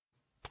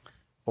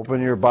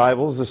Open your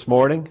Bibles this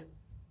morning.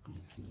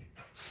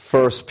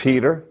 1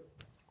 Peter.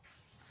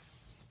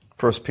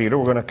 1 Peter.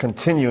 We're going to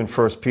continue in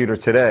 1 Peter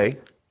today.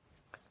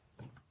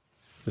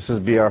 This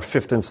will be our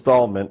fifth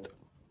installment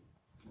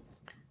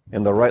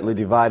in the Rightly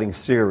Dividing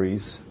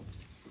series,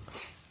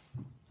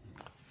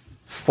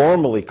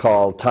 formerly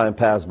called Time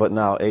Past But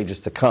Now,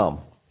 Ages to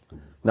Come.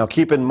 Now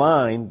keep in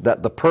mind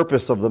that the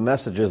purpose of the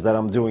messages that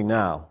I'm doing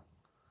now,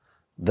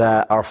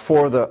 that are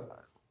for the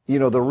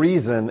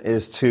reason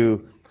is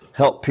to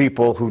help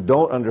people who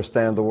don't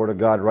understand the Word of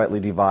God rightly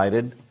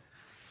divided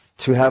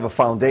to have a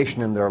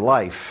foundation in their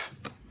life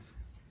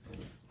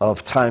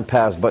of time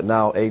past but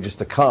now, ages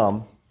to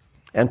come,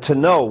 and to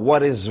know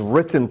what is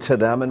written to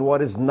them and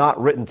what is not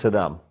written to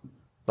them.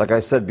 Like I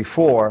said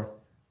before,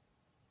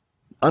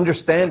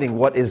 understanding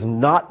what is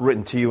not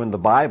written to you in the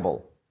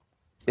Bible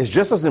is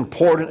just as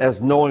important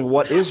as knowing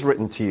what is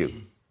written to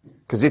you.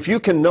 Because if you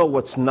can know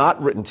what's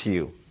not written to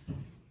you,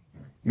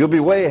 you'll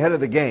be way ahead of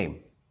the game.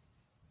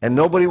 And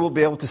nobody will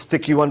be able to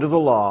stick you under the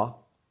law,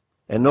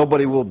 and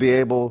nobody will be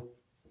able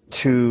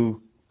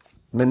to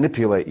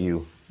manipulate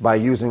you by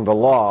using the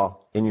law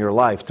in your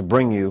life to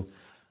bring you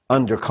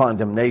under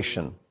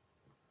condemnation,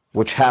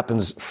 which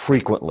happens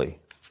frequently.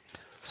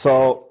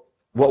 So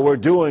what we're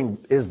doing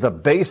is the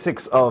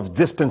basics of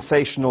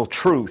dispensational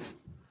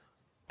truth,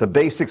 the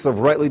basics of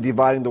rightly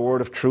dividing the word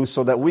of truth,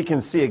 so that we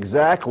can see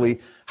exactly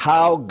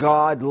how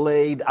God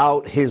laid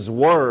out His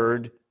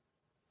word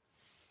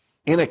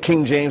in a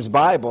King James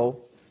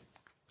Bible.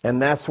 And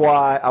that's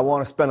why I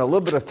want to spend a little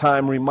bit of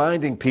time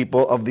reminding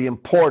people of the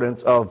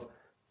importance of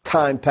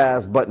time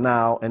past but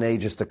now and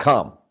ages to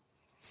come.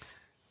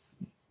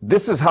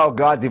 This is how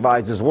God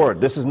divides His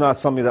word. This is not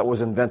something that was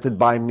invented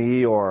by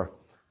me or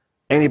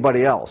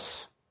anybody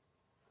else.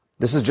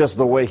 This is just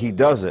the way He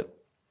does it.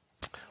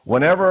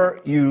 Whenever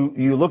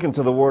you look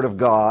into the Word of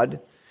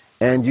God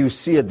and you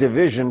see a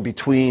division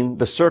between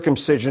the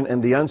circumcision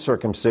and the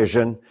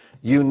uncircumcision,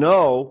 you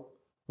know,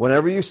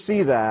 whenever you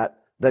see that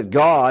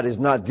God is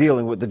not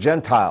dealing with the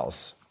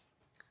Gentiles.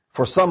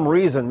 For some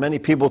reason, many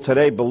people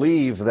today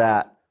believe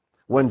that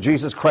when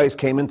Jesus Christ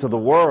came into the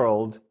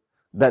world,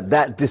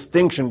 that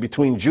distinction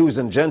between Jews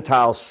and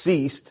Gentiles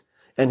ceased,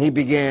 and He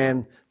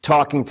began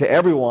talking to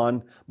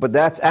everyone, but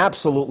that's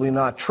absolutely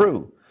not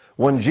true.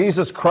 When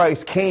Jesus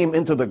Christ came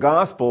into the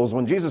Gospels,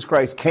 when Jesus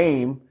Christ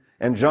came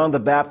and John the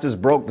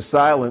Baptist broke the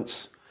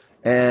silence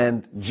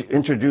and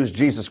introduced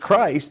Jesus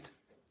Christ,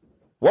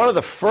 one of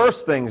the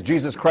first things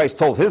Jesus Christ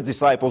told His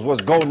disciples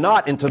was, "Go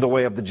not into the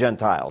way of the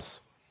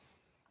Gentiles,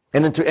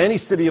 and into any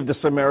city of the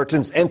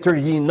Samaritans enter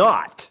ye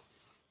not."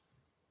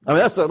 I mean,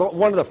 that's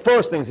one of the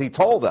first things He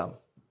told them.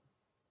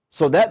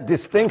 So that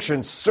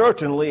distinction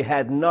certainly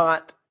had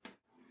not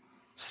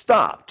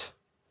stopped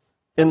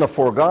in the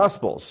four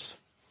Gospels.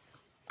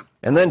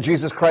 And then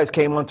Jesus Christ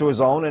came unto His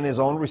own, and His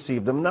own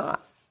received Him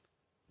not.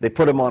 They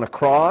put Him on a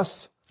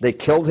cross. They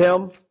killed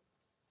Him.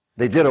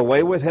 They did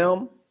away with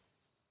Him.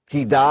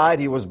 He died,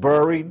 He was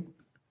buried.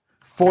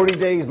 40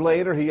 days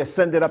later, He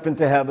ascended up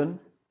into heaven.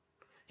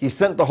 He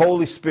sent the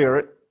Holy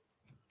Spirit,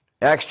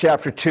 Acts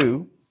chapter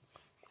 2,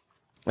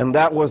 and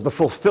that was the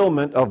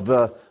fulfillment of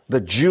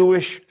the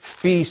Jewish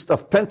feast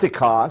of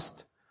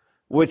Pentecost,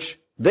 which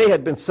they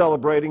had been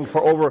celebrating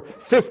for over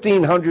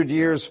 1,500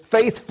 years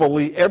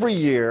faithfully every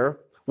year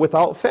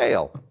without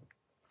fail.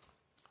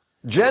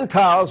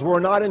 Gentiles were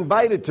not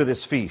invited to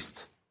this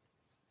feast.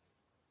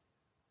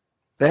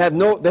 They had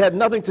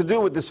nothing to do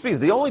with this feast.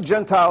 The only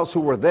Gentiles who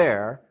were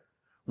there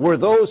were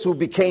those who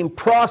became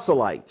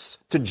proselytes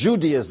to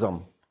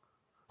Judaism,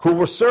 who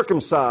were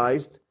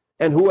circumcised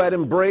and who had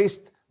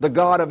embraced the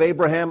God of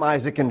Abraham,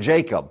 Isaac, and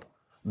Jacob.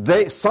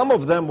 Some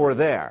of them were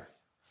there,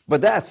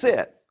 but that's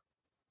it.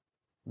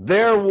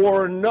 There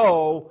were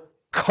no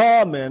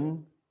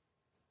common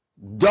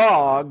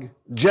dog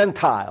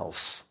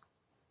Gentiles,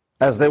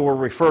 as they were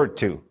referred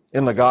to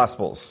in the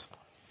Gospels.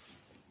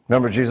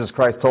 Remember, Jesus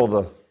Christ told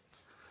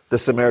the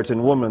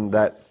Samaritan woman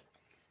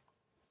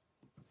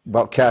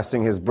about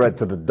casting His bread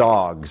to the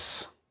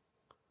dogs.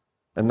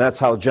 And that's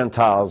how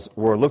Gentiles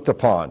were looked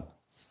upon.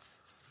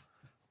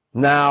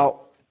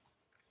 Now,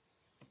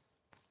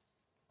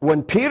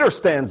 when Peter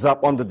stands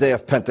up on the day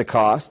of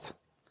Pentecost,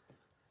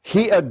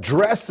 he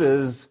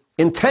addresses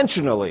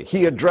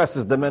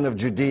the men of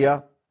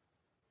Judea,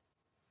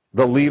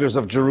 the leaders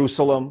of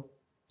Jerusalem,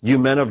 you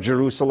men of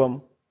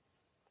Jerusalem,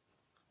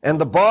 and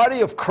the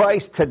body of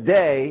Christ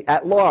today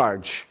at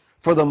large,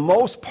 for the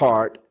most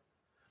part,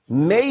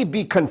 may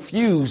be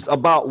confused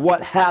about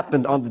what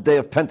happened on the day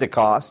of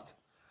Pentecost,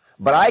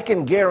 but I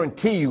can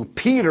guarantee you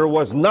Peter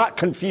was not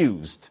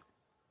confused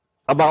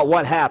about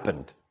what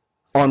happened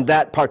on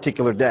that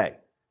particular day.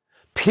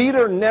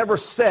 Peter never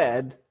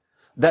said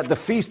that the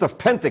Feast of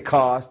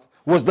Pentecost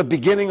was the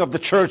beginning of the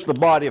church, the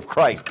body of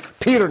Christ.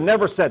 Peter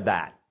never said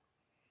that.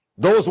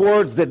 Those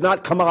words did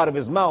not come out of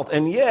his mouth,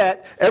 and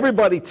yet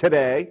everybody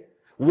today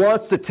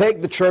wants to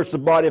take the church, the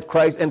body of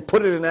Christ, and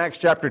put it in Acts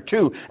chapter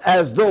 2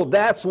 as though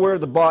that's where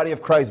the body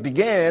of Christ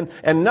began,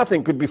 and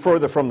nothing could be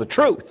further from the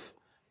truth.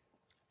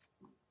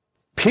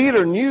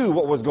 Peter knew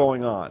what was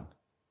going on.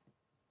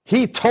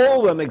 He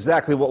told them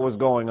exactly what was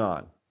going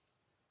on.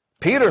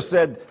 Peter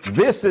said,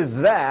 this is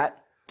that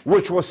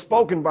which was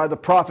spoken by the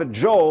prophet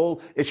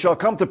Joel. It shall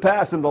come to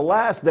pass in the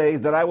last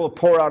days that I will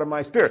pour out of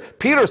my Spirit.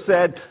 Peter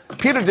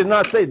did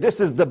not say this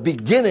is the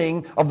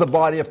beginning of the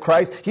body of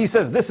Christ. He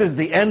says this is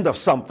the end of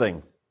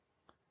something.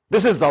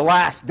 This is the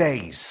last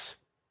days.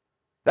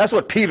 That's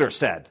what Peter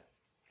said.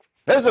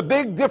 There's a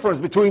big difference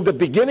between the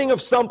beginning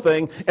of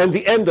something and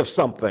the end of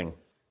something.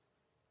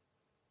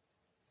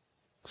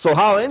 So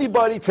how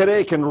anybody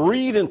today can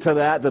read into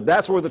that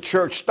that's where the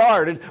church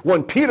started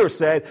when Peter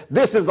said,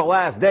 this is the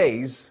last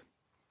days,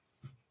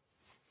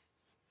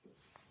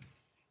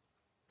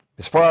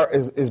 as far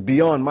as is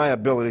beyond my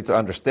ability to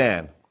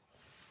understand.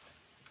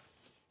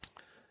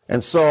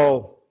 And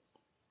so,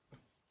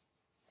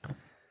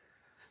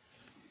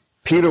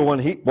 Peter,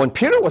 when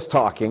Peter was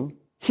talking,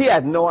 he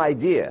had no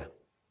idea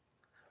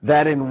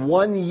that in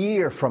 1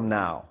 year from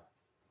now,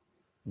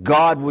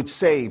 God would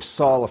save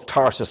Saul of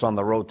Tarsus on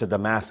the road to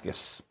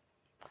Damascus.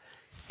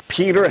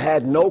 Peter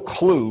had no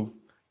clue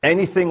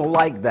anything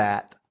like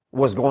that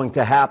was going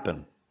to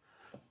happen.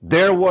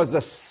 There was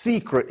a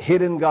secret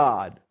hidden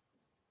God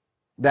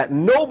that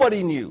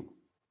nobody knew,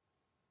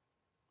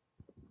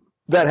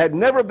 that had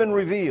never been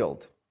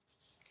revealed.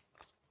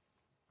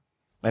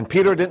 And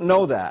Peter didn't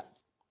know that.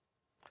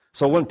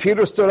 So when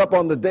Peter stood up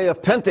on the day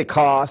of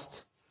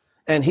Pentecost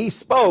and he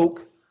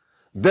spoke,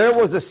 there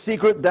was a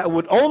secret that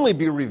would only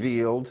be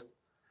revealed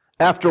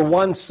after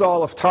one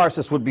Saul of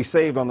Tarsus would be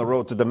saved on the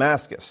road to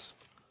Damascus.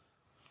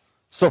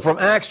 So from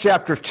Acts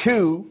chapter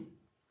 2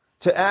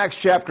 to Acts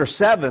chapter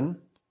 7,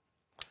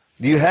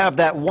 you have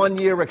that 1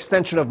 year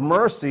extension of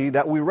mercy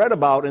that we read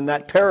about in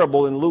that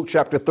parable in Luke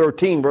chapter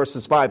 13,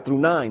 verses 5 through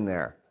 9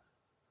 there.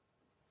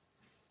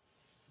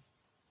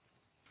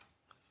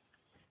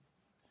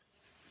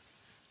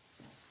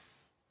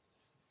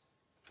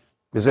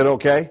 Is it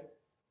okay?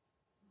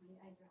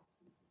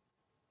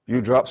 You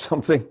dropped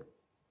something?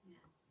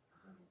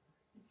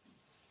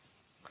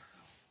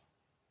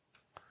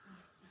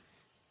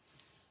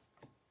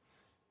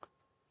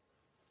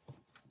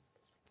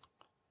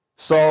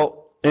 So,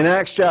 in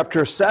Acts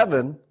chapter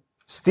 7,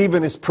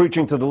 Stephen is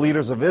preaching to the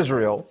leaders of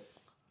Israel,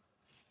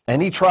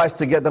 and he tries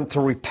to get them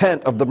to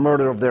repent of the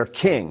murder of their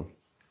king.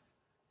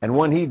 And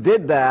when he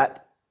did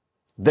that,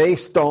 they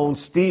stoned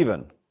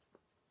Stephen.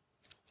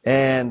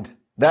 And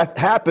that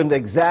happened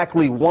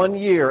exactly 1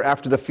 year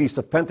after the Feast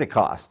of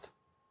Pentecost.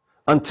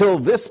 Until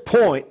this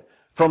point,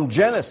 from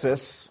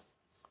Genesis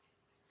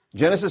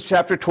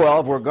chapter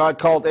 12, where God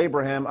called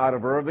Abraham out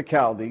of Ur of the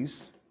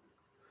Chaldees,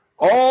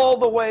 all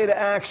the way to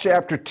Acts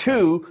chapter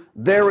 2,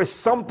 there is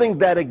something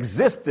that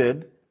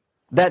existed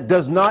that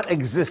does not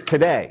exist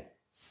today.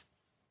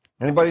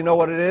 Anybody know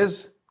what it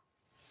is?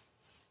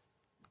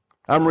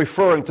 I'm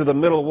referring to the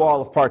middle wall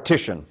of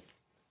partition.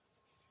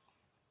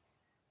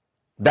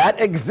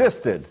 That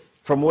existed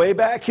from way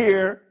back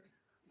here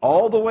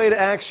all the way to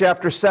Acts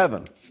chapter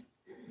 7.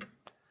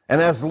 And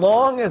as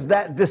long as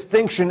that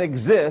distinction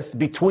exists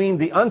between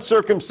the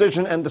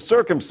uncircumcision and the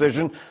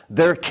circumcision,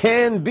 there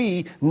can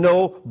be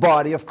no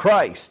body of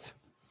Christ.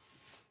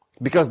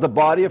 Because the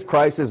body of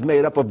Christ is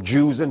made up of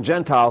Jews and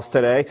Gentiles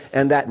today,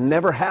 and that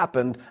never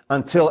happened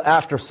until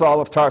after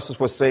Saul of Tarsus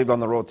was saved on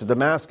the road to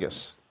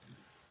Damascus.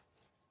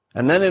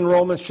 And then in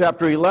Romans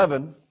chapter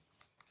 11,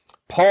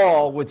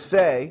 Paul would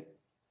say,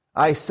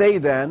 I say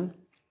then,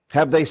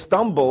 have they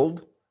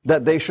stumbled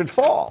that they should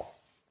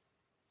fall?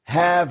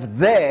 Have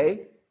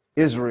they,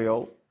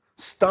 Israel,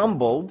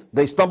 stumbled?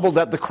 They stumbled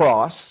at the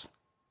cross.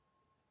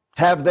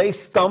 Have they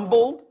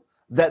stumbled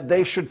that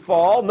they should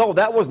fall? No,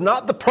 that was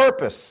not the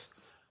purpose.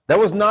 That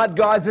was not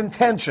God's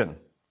intention.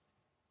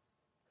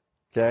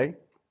 Okay?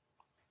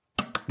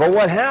 But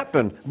what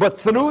happened? But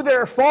through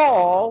their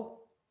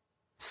fall,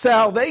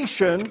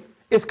 salvation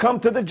is come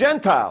to the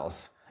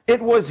Gentiles.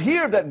 It was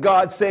here that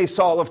God saved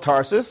Saul of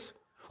Tarsus,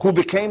 who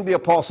became the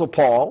Apostle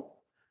Paul,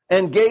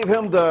 and gave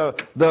him the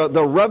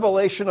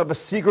revelation of a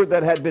secret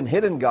that had been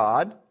hidden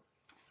God.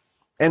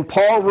 And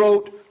Paul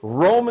wrote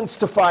Romans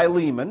to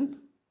Philemon.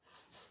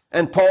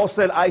 And Paul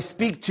said, I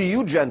speak to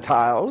you,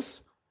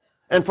 Gentiles.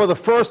 And for the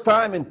first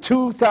time in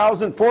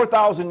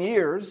 4,000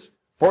 years,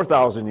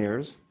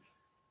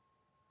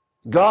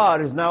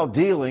 God is now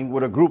dealing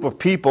with a group of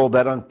people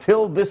that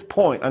until this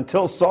point,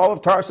 until Saul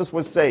of Tarsus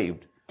was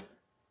saved,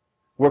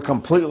 were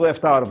completely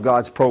left out of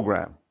God's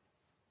program.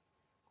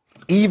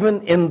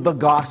 Even in the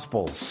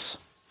Gospels.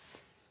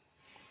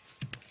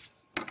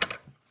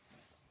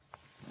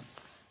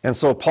 And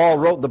so Paul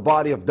wrote the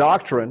body of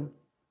doctrine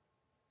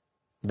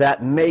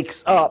that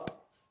makes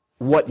up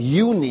what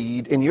you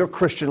need in your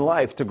Christian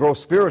life to grow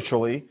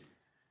spiritually.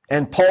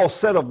 And Paul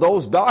said of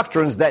those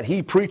doctrines that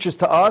he preaches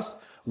to us,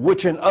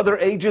 which in other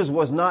ages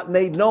was not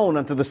made known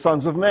unto the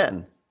sons of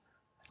men,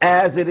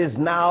 as it is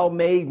now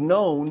made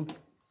known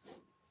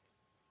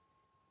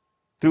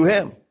through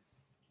him.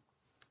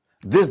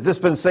 This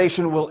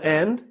dispensation will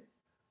end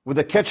with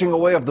the catching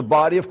away of the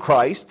body of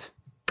Christ.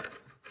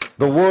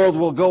 The world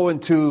will go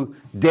into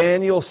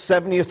Daniel's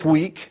 70th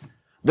week,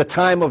 the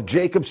time of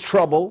Jacob's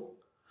trouble,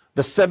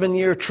 the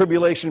 7-year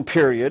tribulation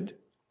period.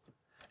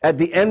 At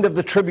the end of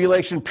the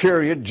tribulation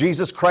period,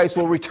 Jesus Christ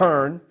will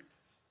return,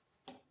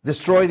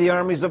 destroy the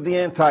armies of the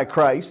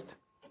Antichrist,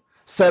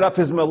 set up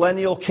his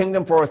millennial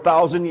kingdom for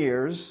 1,000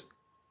 years.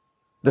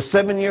 The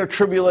 7-year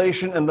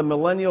tribulation and the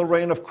millennial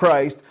reign of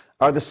Christ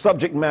are the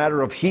subject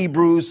matter of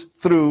Hebrews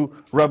through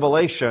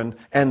Revelation,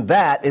 and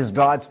that is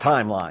God's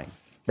timeline.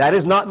 That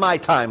is not my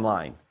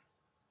timeline.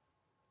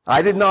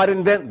 I did not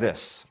invent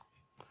this.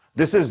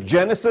 This is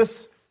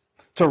Genesis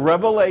to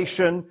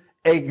Revelation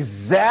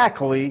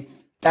exactly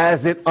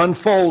as it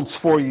unfolds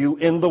for you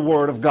in the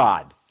Word of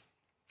God.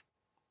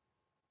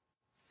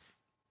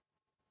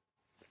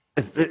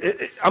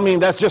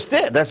 That's just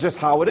it. That's just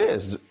how it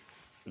is.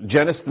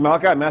 Genesis to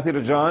Malachi, Matthew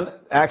to John,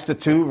 Acts to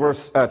 2,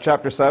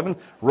 chapter 7,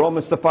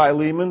 Romans to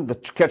Philemon, the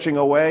catching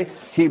away,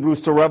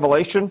 Hebrews to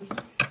Revelation.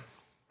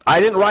 I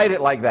didn't write it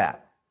like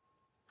that.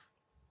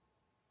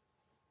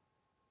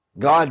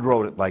 God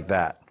wrote it like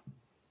that.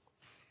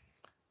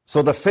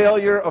 So the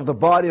failure of the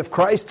body of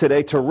Christ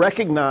today to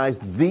recognize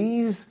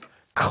these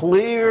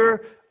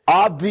clear,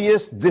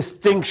 obvious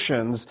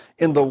distinctions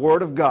in the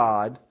Word of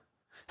God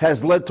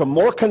has led to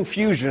more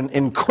confusion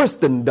in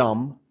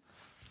Christendom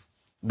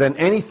than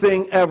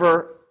anything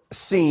ever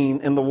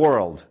seen in the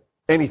world.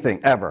 Anything,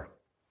 ever.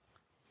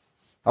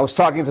 I was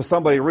talking to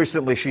somebody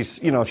recently, she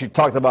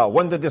talked about,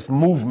 when did this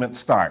movement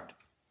start?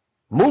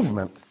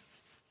 Movement?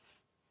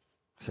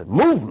 I said,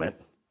 movement?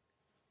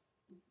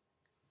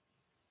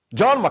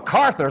 John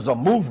MacArthur's a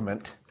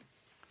movement.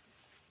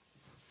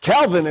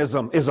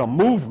 Calvinism is a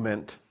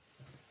movement.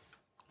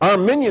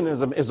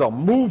 Arminianism is a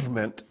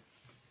movement.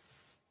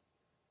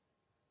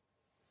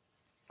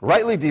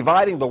 Rightly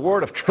dividing the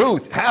word of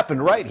truth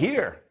happened right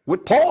here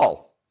with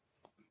Paul.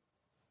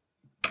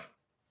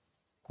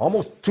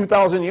 Almost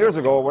 2,000 years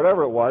ago, or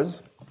whatever it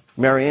was.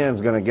 Mary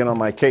Ann's going to get on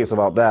my case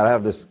about that. I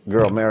have this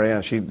girl, Mary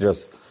Ann, she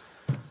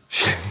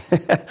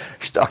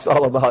talks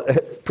all about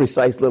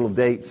precise little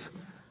dates,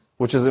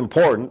 which is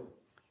important.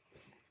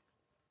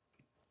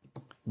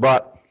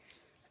 But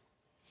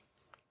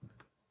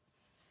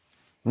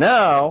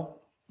now,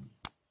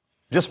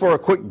 just for a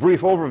quick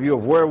brief overview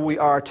of where we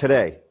are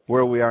today,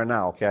 where we are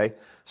now, okay?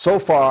 So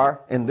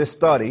far in this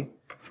study,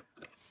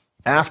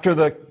 after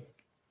the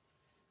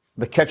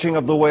catching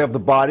of the way of the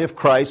body of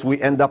Christ,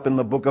 we end up in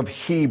the book of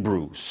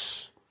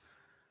Hebrews.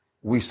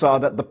 We saw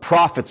that the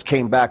prophets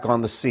came back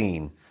on the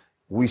scene.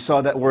 We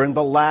saw that we're in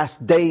the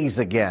last days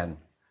again.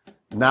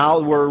 Now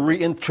we're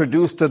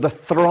reintroduced to the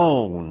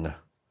throne,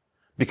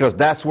 because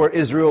that's where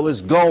Israel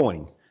is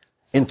going,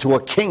 into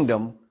a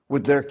kingdom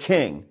with their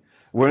king.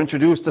 We're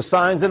introduced to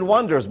signs and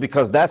wonders,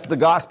 because that's the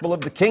gospel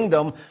of the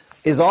kingdom,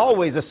 is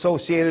always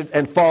associated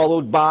and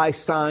followed by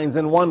signs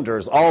and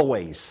wonders,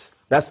 always.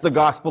 That's the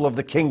gospel of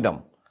the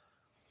kingdom.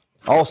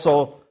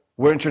 Also,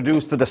 we're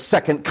introduced to the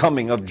second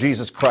coming of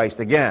Jesus Christ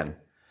again.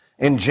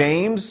 In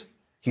James,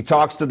 he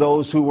talks to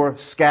those who were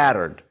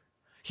scattered.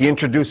 He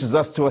introduces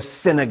us to a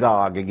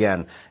synagogue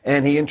again,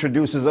 and he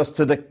introduces us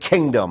to the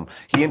kingdom.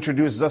 He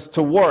introduces us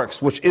to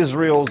works, which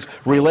Israel's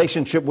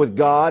relationship with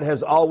God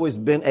has always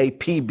been a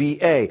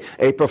PBA,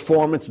 a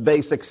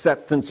performance-based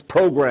acceptance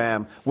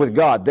program with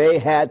God. They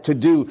had to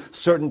do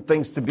certain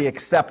things to be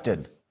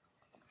accepted.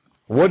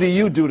 What do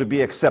you do to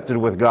be accepted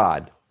with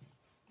God?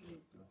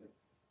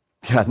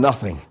 Yeah,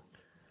 nothing.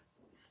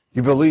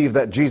 You believe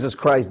that Jesus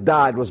Christ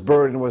died, was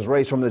buried, and was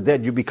raised from the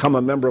dead. You become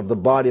a member of the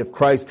body of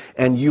Christ,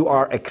 and you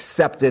are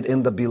accepted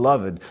in the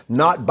beloved,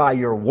 not by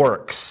your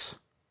works,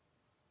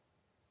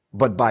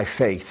 but by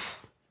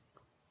faith.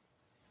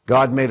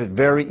 God made it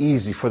very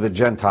easy for the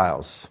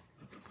Gentiles.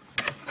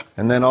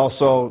 And then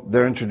also,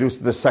 they're introduced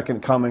to the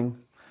second coming.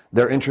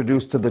 They're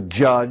introduced to the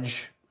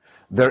judge.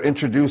 They're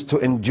introduced to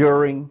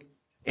enduring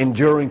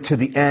to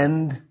the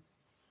end.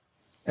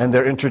 And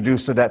they're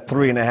introduced to that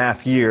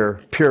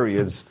 3.5-year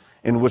periods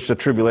in which the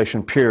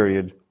tribulation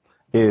period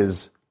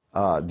is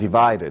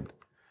divided.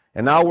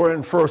 And now we're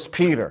in 1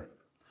 Peter.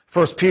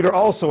 1 Peter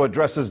also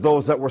addresses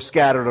those that were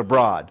scattered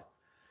abroad.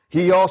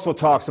 He also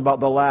talks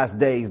about the last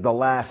days, the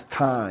last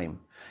time.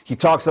 He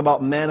talks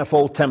about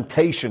manifold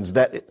temptations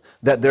that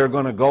they're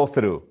going to go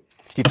through.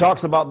 He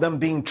talks about them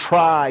being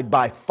tried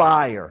by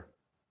fire.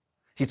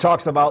 He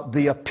talks about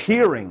the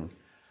appearing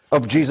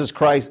of Jesus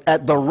Christ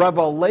at the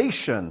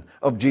revelation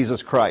of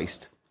Jesus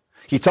Christ.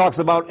 He talks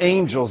about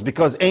angels,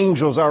 because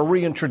angels are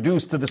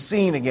reintroduced to the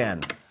scene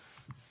again.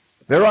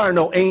 There are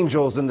no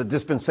angels in the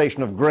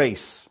dispensation of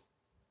grace.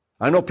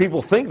 I know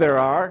people think there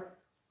are,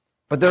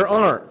 but there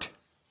aren't.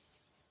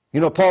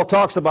 Paul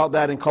talks about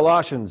that in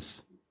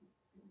Colossians.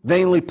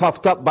 Vainly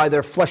puffed up by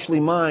their fleshly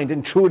mind,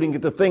 intruding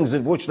into things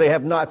of which they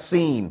have not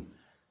seen.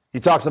 He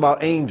talks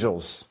about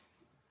angels.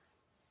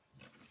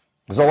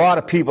 There's a lot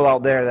of people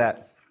out there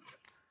that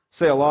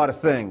say a lot of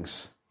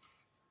things.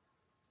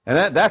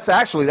 And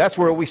that's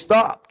where we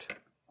stopped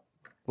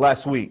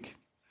last week.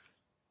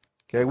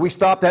 Okay, we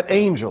stopped at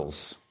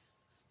angels.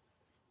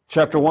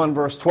 Chapter 1,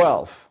 verse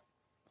 12.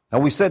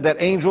 And we said that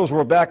angels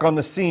were back on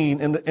the scene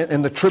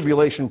in the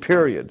tribulation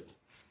period.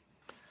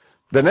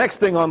 The next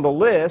thing on the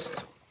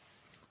list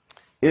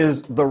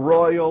is the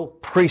royal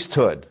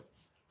priesthood.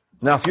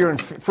 Now, if you're in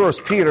 1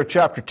 Peter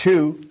chapter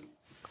 2,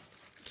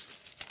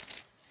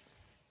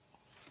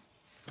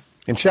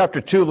 in chapter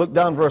 2, look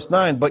down verse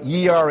 9. But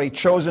ye are a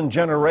chosen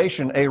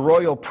generation, a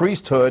royal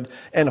priesthood,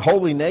 and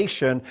holy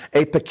nation,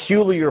 a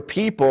peculiar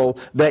people,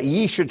 that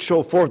ye should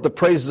show forth the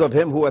praises of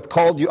him who hath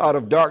called you out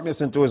of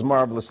darkness into his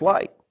marvelous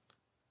light.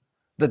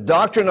 The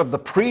doctrine of the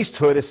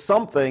priesthood is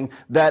something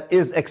that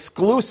is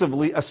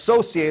exclusively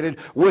associated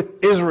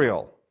with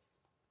Israel.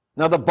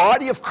 Now, the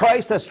body of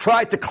Christ has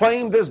tried to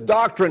claim this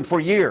doctrine for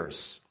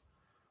years.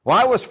 When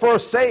I was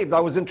first saved, I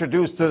was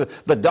introduced to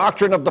the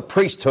doctrine of the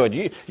priesthood.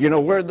 You know,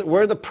 we're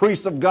the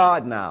priests of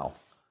God now.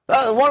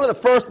 One of the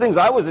first things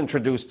I was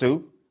introduced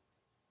to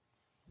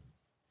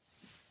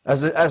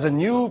as a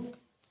new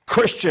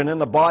Christian in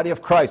the body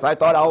of Christ, I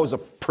thought I was a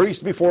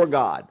priest before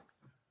God.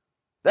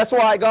 That's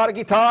why I got a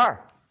guitar.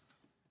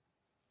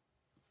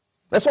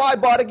 That's why I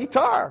bought a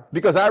guitar,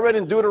 because I read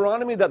in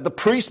Deuteronomy that the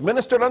priest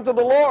ministered unto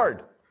the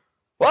Lord.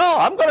 Well,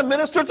 I'm going to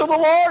minister to the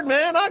Lord,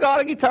 man. I got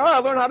a guitar. I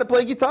learned how to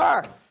play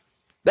guitar.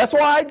 That's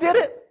why I did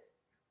it.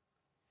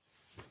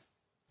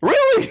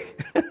 Really?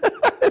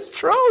 It's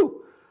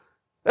true.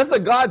 That's the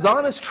God's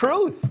honest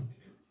truth.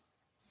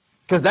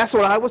 Because that's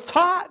what I was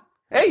taught.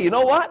 Hey, you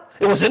know what?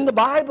 It was in the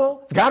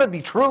Bible. It's got to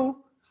be true.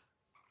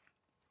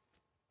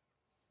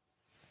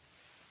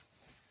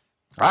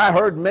 I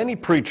heard many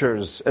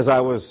preachers as I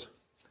was...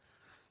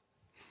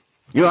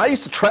 You know, I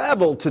used to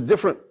travel to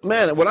different...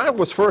 Man, when I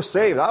was first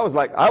saved, I was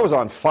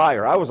on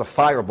fire. I was a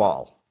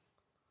fireball.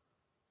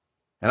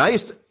 And I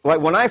used to...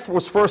 Like, when I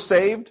was first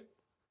saved,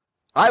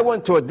 I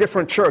went to a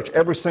different church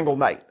every single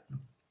night.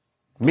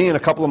 Me and a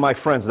couple of my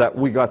friends that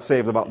we got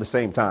saved about the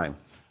same time.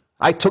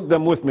 I took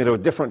them with me to a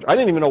different... I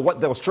didn't even know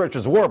what those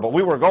churches were, but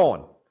we were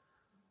going.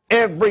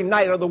 Every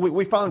night of the week.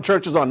 We found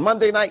churches on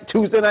Monday night,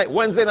 Tuesday night,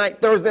 Wednesday night,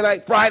 Thursday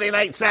night, Friday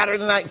night,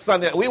 Saturday night,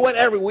 Sunday night. We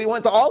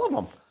went to all of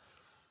them.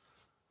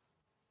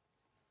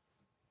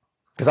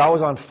 Because I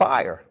was on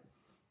fire.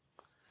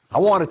 I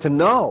wanted to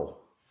know.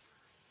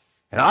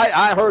 And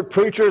I heard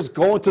preachers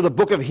going to the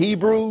book of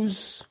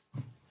Hebrews.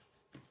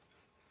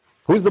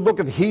 Who's the book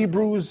of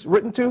Hebrews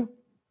written to?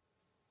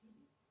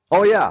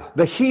 Oh yeah,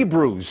 the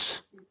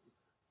Hebrews.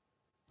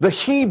 The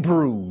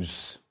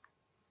Hebrews.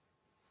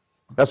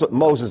 That's what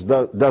Moses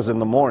does in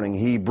the morning.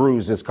 He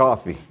brews his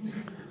coffee.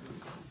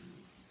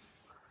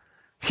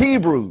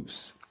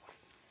 Hebrews.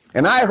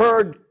 And I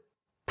heard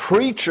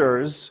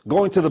preachers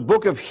going to the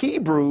book of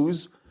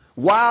Hebrews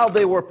while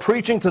they were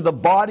preaching to the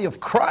body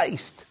of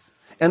Christ.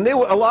 And a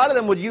lot of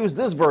them would use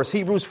this verse,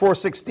 Hebrews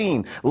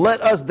 4:16. Let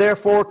us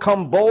therefore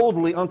come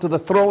boldly unto the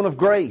throne of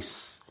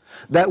grace,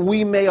 that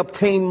we may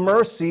obtain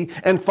mercy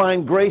and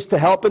find grace to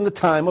help in the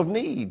time of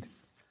need.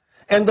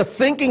 And the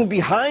thinking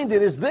behind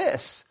it is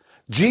this: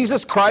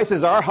 Jesus Christ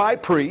is our high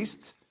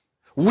priest.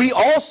 We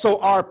also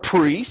are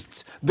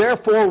priests.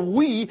 Therefore,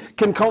 we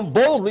can come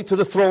boldly to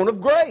the throne of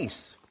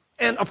grace.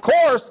 And of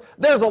course,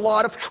 there's a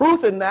lot of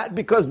truth in that,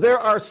 because there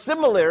are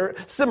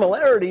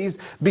similarities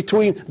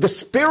between the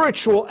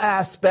spiritual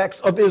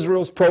aspects of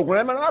Israel's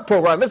program and our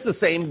program. It's the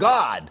same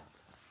God.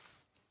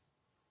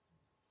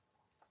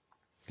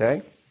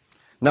 Okay?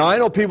 Now, I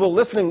know people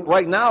listening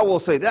right now will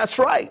say, that's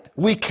right.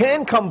 We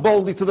can come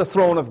boldly to the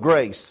throne of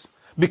grace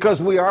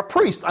because we are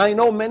priests. I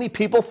know many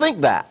people think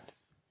that.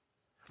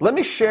 Let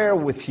me share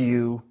with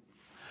you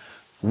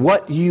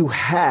what you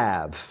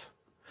have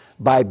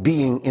by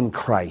being in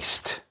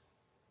Christ.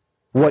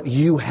 What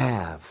you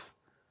have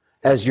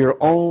as your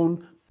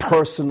own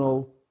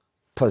personal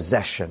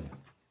possession.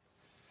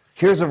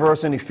 Here's a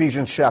verse in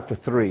Ephesians chapter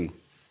 3,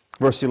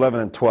 verse 11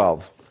 and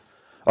 12.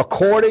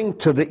 According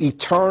to the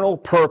eternal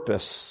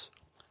purpose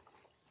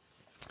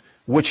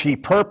which he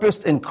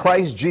purposed in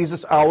Christ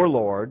Jesus our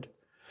Lord,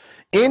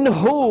 in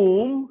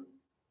whom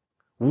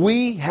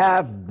we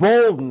have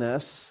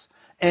boldness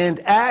and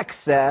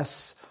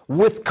access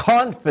with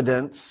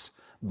confidence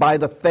by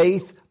the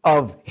faith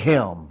of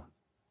him.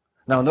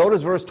 Now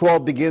notice verse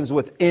 12 begins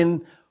with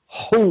in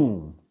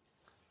whom.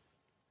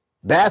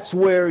 That's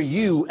where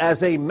you,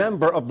 as a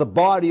member of the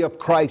body of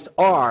Christ,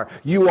 are.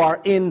 You are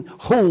in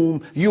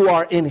whom, you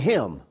are in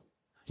him.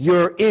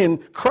 You're in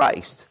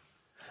Christ.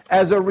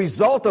 As a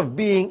result of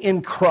being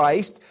in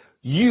Christ,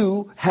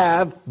 you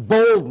have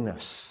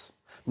boldness.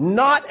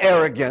 Not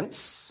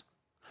arrogance,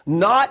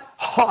 not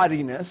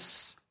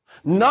haughtiness,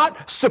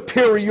 not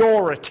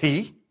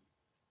superiority.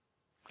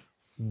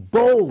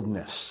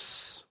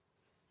 Boldness.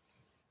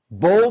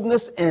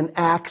 Boldness and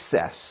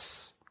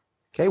access.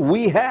 Okay,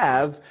 we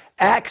have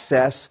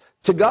access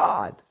to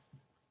God.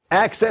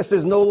 Access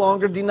is no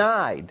longer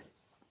denied.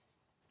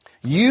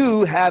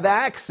 You have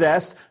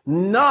access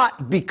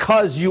not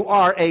because you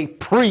are a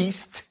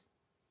priest.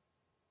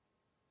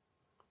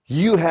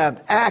 You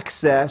have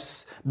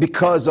access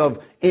because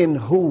of in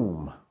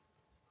whom.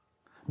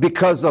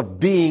 Because of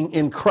being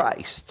in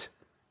Christ.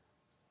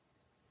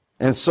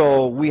 And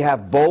so we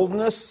have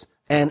boldness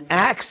and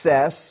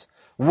access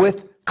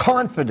with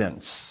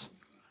confidence.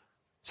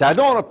 So I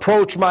don't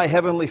approach my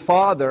Heavenly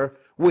Father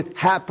with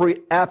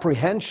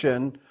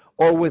apprehension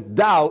or with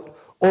doubt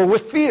or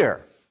with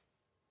fear.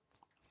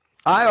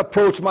 I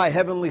approach my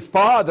Heavenly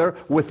Father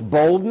with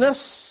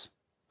boldness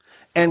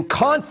and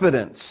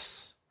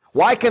confidence.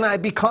 Why can I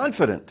be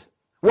confident?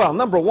 Well,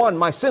 number one,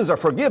 my sins are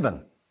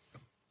forgiven.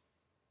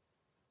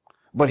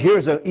 But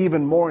here's an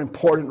even more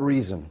important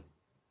reason.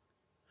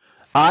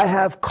 I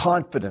have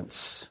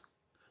confidence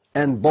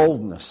and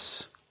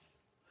boldness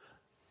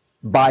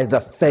by the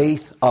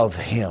faith of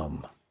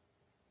Him.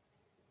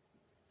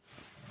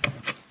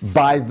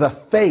 By the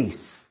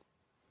faith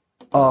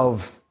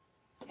of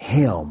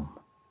Him.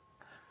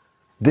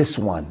 This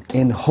one,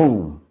 in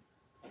whom?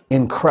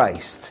 In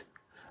Christ.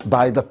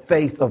 By the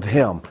faith of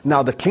Him.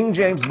 Now, the King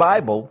James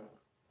Bible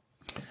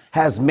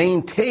has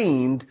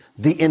maintained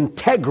the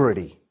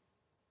integrity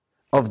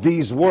of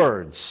these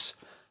words,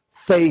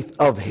 faith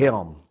of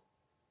Him.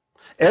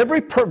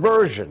 Every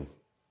perversion,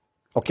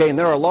 okay, and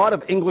there are a lot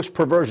of English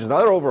perversions. Now,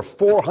 there are over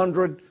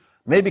 400,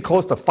 maybe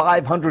close to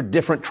 500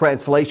 different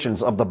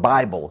translations of the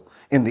Bible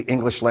in the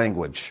English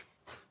language.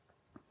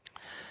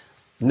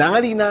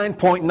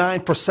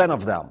 99.9%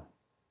 of them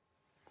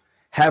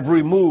have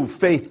removed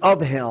faith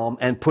of Him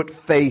and put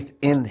faith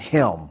in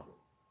Him.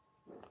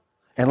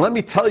 And let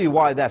me tell you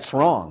why that's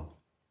wrong.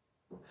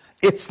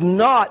 It's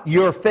not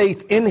your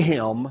faith in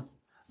Him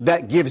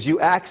that gives you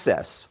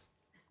access.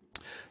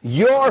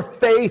 Your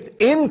faith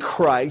in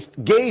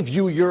Christ gave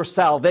you your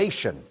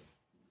salvation.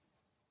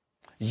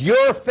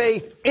 Your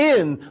faith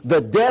in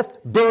the death,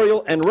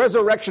 burial, and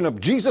resurrection of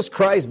Jesus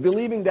Christ,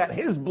 believing that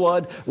His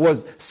blood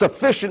was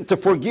sufficient to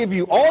forgive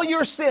you all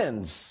your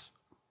sins.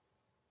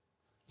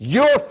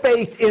 Your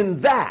faith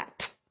in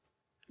that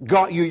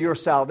got you your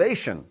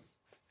salvation.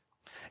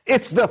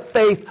 It's the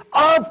faith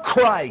of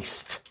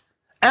Christ.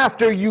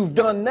 After you've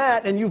done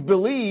that and you've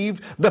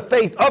believed, the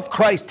faith of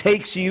Christ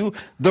takes you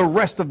the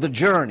rest of the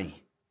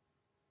journey.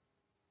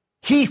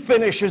 He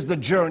finishes the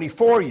journey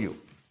for you.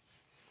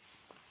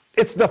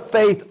 It's the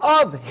faith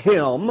of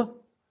Him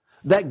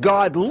that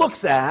God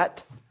looks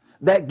at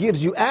that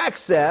gives you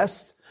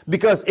access,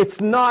 because it's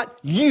not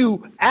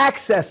you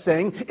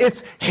accessing,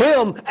 it's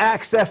Him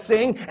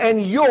accessing,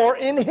 and you're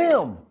in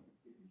Him.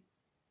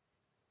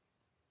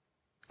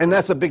 And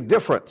that's a big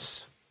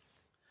difference.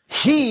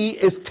 He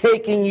is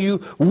taking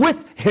you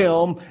with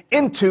Him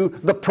into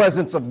the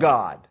presence of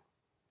God.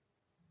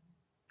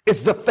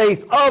 It's the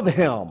faith of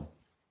Him.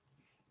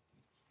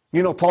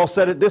 You know, Paul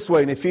said it this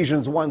way in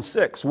Ephesians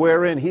 1:6,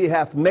 wherein He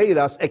hath made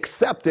us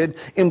accepted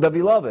in the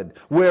beloved.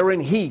 Wherein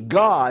He,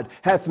 God,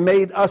 hath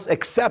made us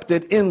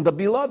accepted in the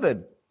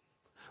beloved.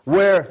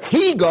 Where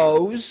He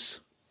goes,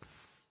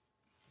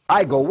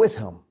 I go with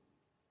Him.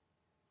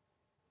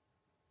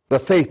 The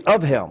faith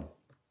of Him.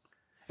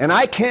 And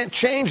I can't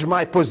change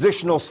my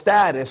positional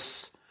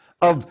status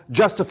of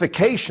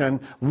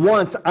justification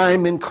once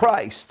I'm in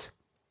Christ.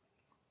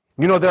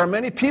 You know, there are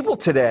many people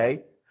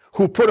today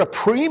who put a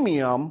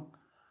premium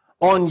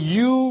on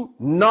you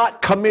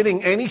not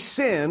committing any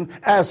sin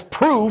as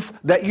proof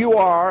that you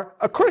are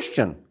a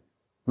Christian.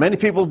 Many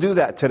people do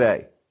that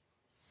today.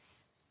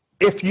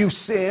 If you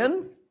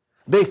sin,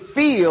 they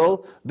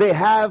feel they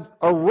have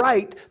a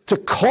right to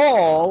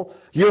call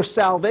your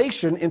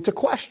salvation into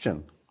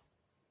question.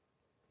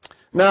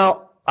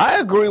 Now, I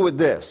agree with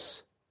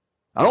this.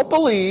 I don't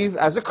believe,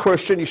 as a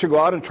Christian, you should go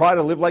out and try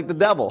to live like the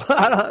devil.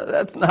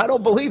 I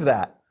don't believe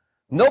that.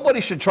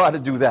 Nobody should try to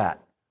do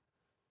that.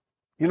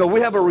 You know,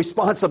 we have a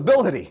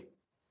responsibility.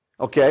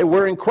 Okay,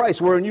 we're in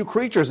Christ. We're new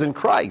creatures in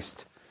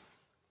Christ.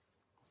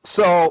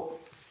 So,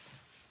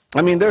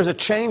 I mean, there's a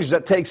change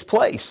that takes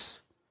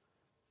place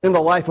in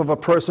the life of a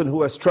person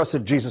who has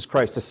trusted Jesus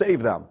Christ to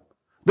save them.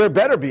 There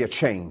better be a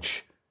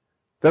change.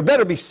 There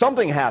better be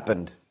something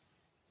happened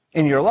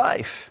in your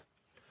life.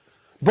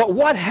 But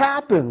what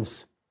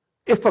happens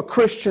if a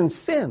Christian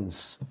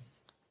sins?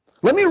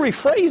 Let me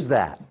rephrase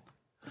that.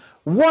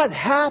 What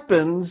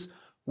happens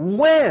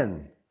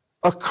when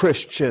a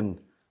Christian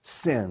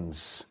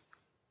sins?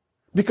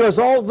 Because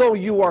although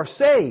you are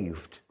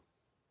saved,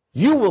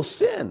 you will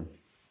sin.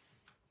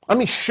 I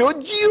mean,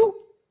 should you?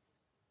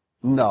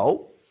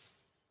 No.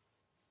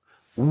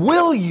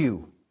 Will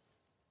you?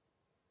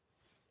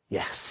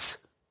 Yes,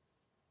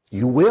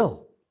 you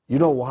will. You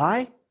know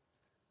why?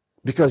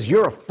 Because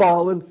you're a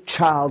fallen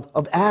child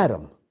of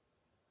Adam.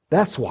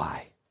 That's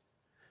why.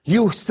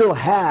 You still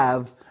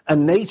have a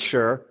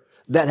nature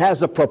that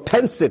has a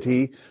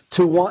propensity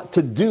to want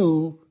to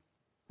do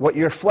what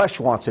your flesh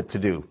wants it to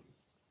do.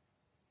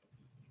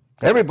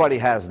 Everybody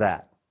has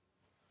that.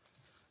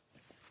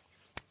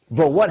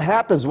 But what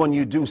happens when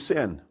you do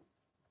sin?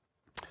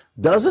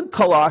 Doesn't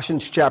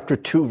Colossians chapter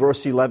 2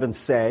 verse 11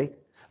 say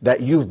that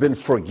you've been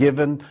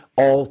forgiven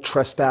all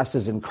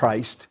trespasses in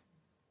Christ?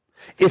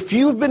 If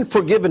you've been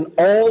forgiven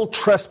all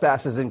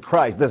trespasses in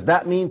Christ, does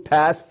that mean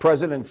past,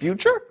 present, and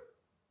future?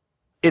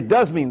 It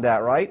does mean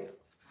that, right?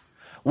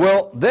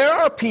 Well, there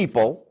are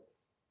people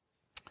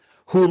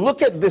who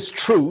look at this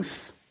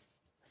truth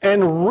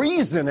and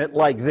reason it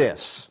like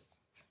this.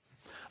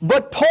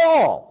 But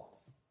Paul,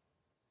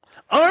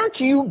 aren't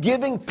you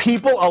giving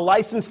people a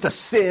license to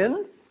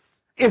sin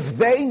if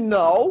they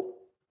know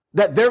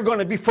that they're going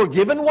to be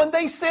forgiven when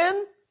they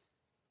sin?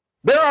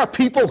 There are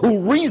people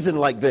who reason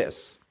like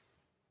this.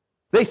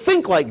 They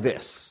think like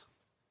this.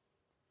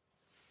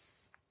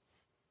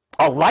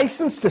 A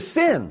license to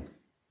sin.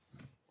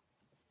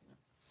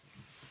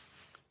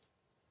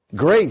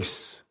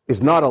 Grace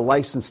is not a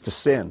license to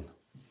sin.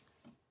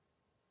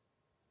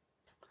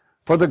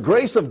 For the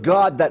grace of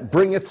God that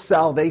bringeth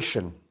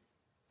salvation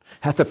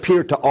hath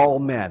appeared to all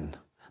men.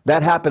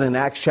 That happened in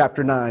Acts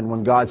chapter 9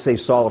 when God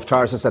saved Saul of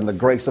Tarsus and the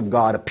grace of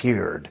God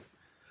appeared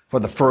for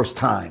the first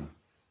time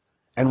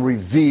and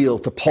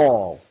revealed to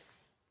Paul,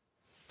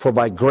 for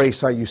by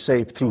grace are you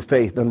saved through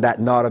faith, and that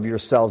not of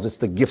yourselves. It's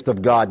the gift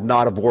of God,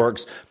 not of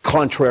works,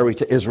 contrary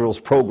to Israel's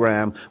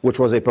program, which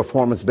was a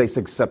performance-based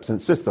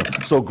acceptance system.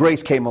 So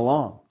grace came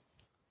along.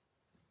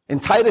 In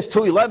Titus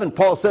 2:11,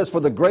 Paul says, for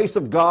the grace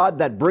of God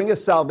that bringeth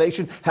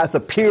salvation hath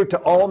appeared to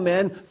all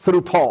men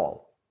through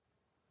Paul.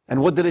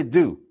 And what did it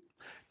do?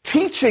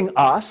 Teaching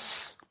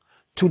us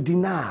to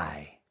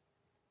deny.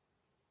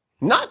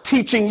 Not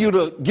teaching you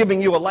to,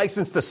 giving you a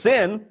license to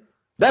sin.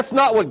 That's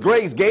not what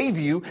grace gave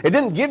you. It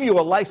didn't give you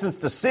a license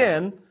to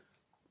sin.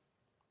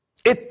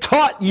 It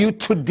taught you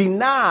to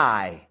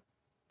deny.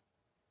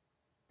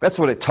 That's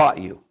what it taught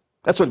you.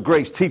 That's what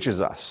grace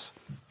teaches us.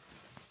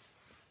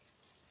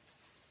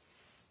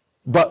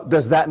 But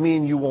does that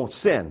mean you won't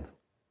sin?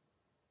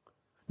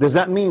 Does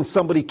that mean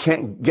somebody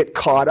can't get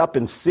caught up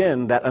in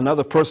sin that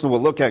another person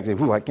will look at and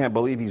say, I can't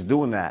believe he's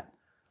doing that?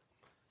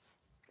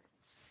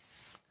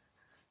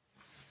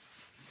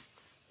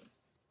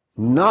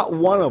 Not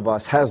one of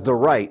us has the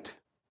right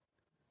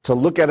to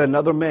look at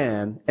another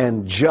man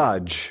and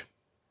judge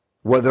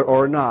whether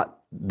or not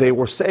they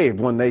were saved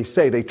when they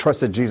say they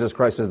trusted Jesus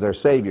Christ as their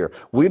Savior.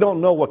 We don't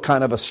know what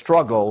kind of a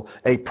struggle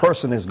a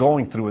person is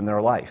going through in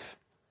their life.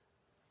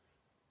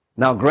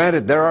 Now,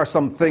 granted, there are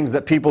some things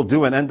that people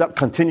do and end up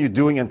continue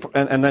doing,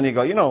 and then you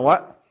go, you know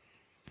what?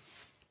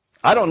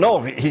 I don't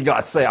know if he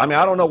got saved. I mean,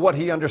 I don't know what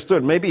he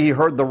understood. Maybe he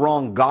heard the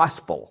wrong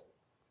gospel,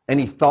 and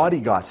he thought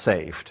he got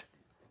saved.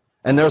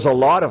 And there's a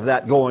lot of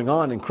that going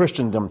on in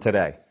Christendom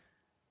today.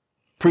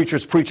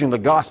 Preachers preaching the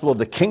gospel of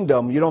the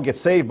kingdom, you don't get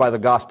saved by the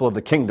gospel of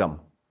the kingdom.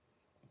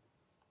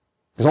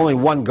 There's only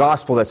one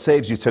gospel that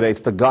saves you today.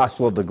 It's the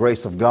gospel of the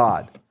grace of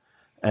God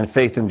and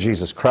faith in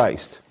Jesus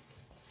Christ.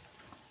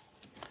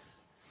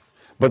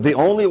 But the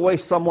only way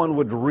someone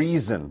would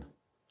reason,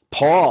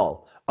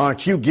 Paul,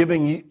 aren't you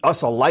giving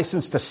us a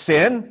license to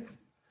sin?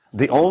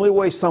 The only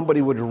way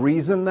somebody would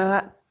reason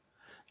that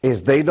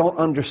is they don't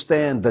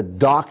understand the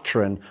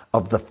doctrine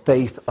of the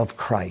faith of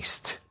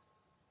Christ.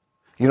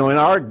 You know, in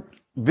our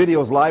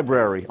videos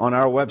library on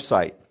our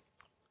website,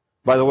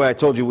 by the way, I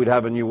told you we'd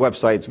have a new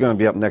website. It's going to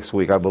be up next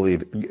week, I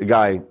believe. A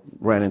guy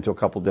ran into a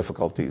couple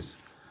difficulties.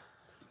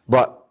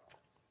 But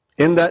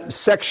in that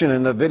section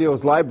in the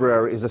videos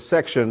library is a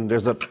section,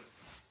 there's a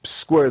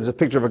square, there's a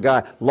picture of a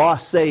guy,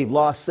 lost, saved,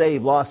 lost,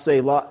 saved, lost,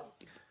 saved, lost.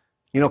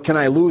 You know, can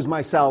I lose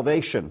my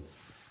salvation?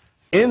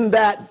 In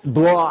that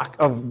block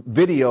of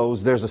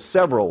videos, there's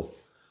several,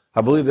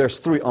 I believe there's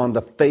 3 on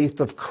the faith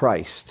of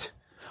Christ.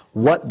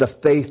 What the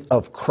faith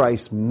of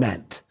Christ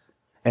meant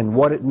and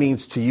what it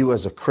means to you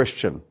as a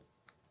Christian.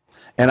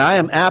 And I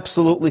am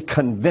absolutely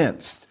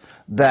convinced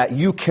that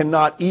you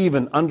cannot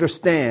even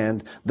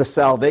understand the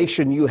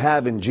salvation you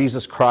have in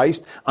Jesus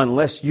Christ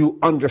unless you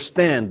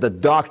understand the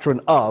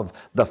doctrine of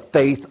the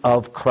faith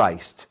of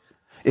Christ.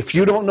 If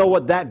you don't know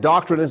what that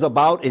doctrine is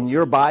about in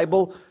your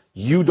Bible,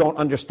 you don't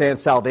understand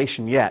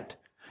salvation yet.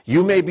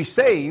 You may be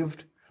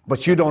saved,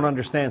 but you don't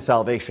understand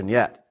salvation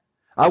yet.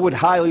 I would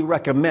highly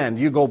recommend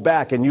you go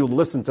back and you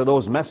listen to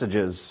those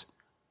messages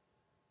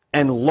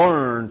and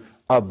learn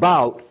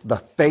about the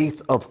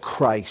faith of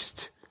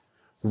Christ.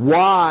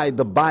 Why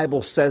the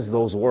Bible says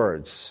those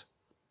words.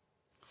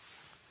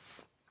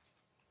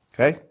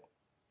 Okay?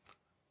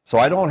 So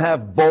I don't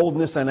have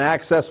boldness and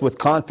access with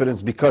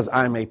confidence because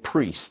I'm a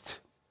priest.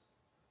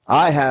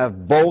 I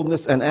have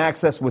boldness and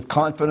access with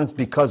confidence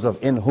because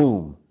of in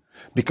whom.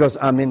 Because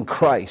I'm in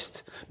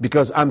Christ.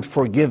 Because I'm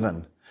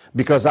forgiven.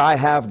 Because I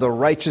have the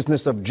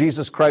righteousness of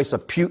Jesus Christ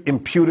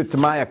imputed to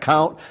my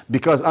account.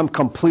 Because I'm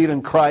complete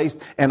in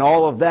Christ. And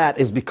all of that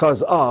is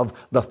because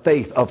of the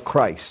faith of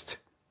Christ.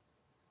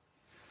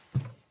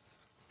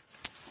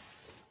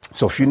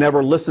 So if you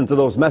never listen to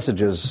those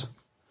messages,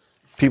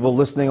 people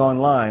listening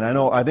online,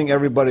 I think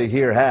everybody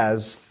here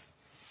has.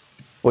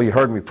 Well, you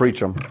heard me preach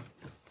them.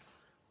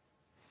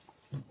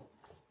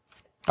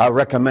 I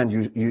recommend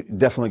you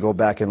definitely go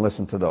back and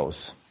listen to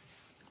those.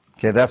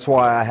 Okay, that's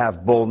why I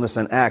have boldness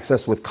and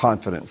access with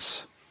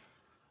confidence.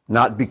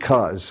 Not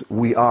because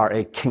we are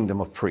a kingdom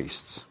of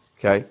priests.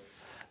 Okay?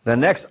 The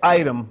next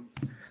item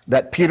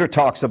that Peter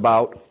talks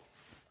about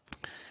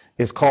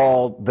is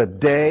called the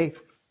day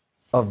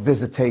of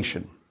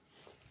visitation.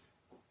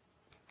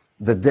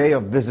 The day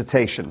of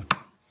visitation.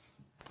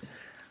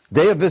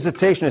 Day of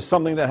visitation is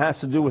something that has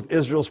to do with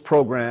Israel's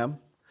program.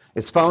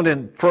 It's found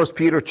in 1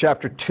 Peter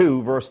chapter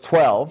 2, verse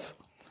 12.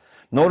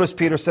 Notice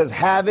Peter says,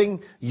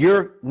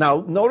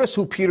 now notice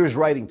who Peter's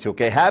writing to,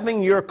 okay?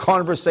 Having your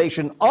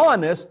conversation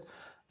honest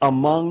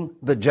among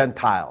the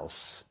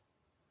Gentiles.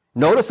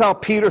 Notice how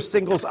Peter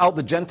singles out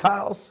the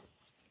Gentiles.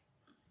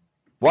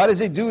 Why does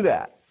he do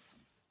that?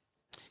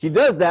 He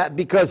does that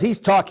because he's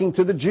talking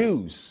to the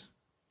Jews.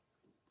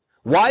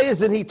 Why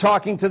isn't he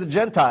talking to the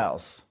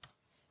Gentiles?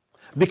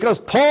 Because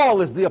Paul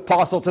is the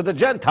apostle to the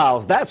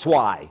Gentiles. That's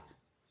why.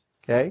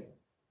 Okay?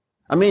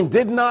 I mean,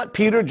 did not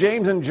Peter,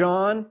 James, and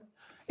John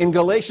in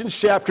Galatians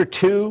chapter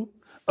 2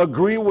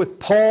 agree with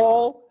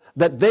Paul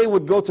that they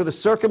would go to the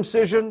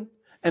circumcision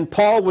and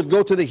Paul would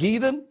go to the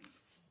heathen?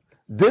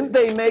 Didn't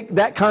they make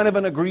that kind of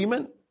an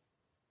agreement?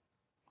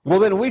 Well,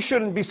 then we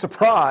shouldn't be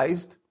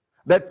surprised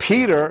that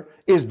Peter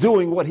is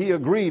doing what he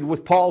agreed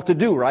with Paul to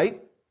do,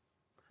 right?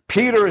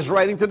 Peter is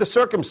writing to the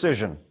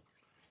circumcision.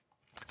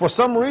 For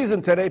some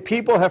reason today,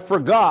 people have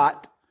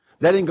forgot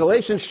that in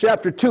Galatians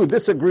chapter 2,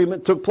 this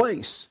agreement took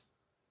place.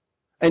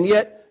 And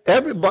yet,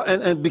 everybody,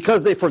 and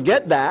because they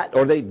forget that,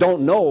 or they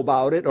don't know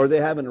about it, or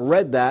they haven't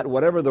read that,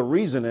 whatever the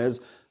reason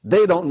is,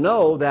 they don't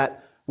know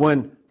that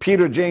when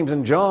Peter, James,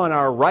 and John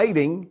are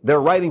writing,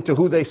 they're writing to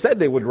who they said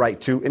they would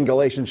write to in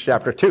Galatians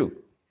chapter 2.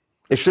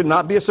 It should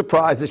not be a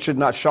surprise. It should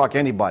not shock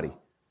anybody.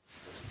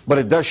 But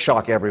it does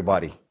shock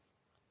everybody.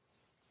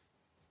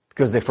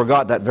 Because they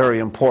forgot that very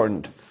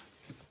important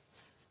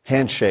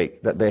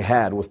handshake that they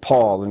had with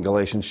Paul in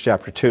Galatians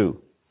chapter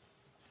 2.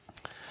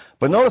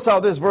 But notice how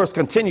this verse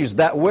continues,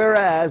 that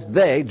whereas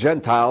they,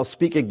 Gentiles,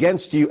 speak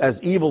against you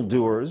as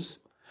evildoers,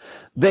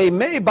 they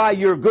may by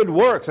your good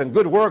works, and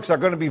good works are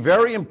going to be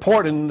very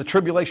important in the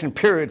tribulation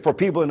period for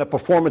people in a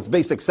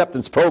performance-based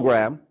acceptance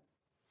program,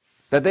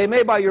 that they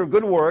may by your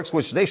good works,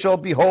 which they shall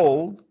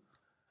behold,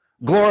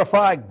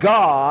 glorify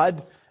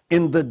God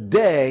in the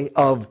day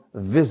of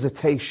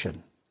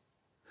visitation.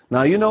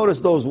 Now you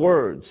notice those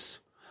words,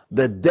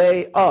 the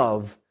day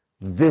of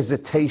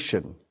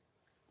visitation.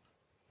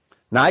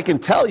 Now I can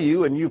tell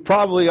you, and you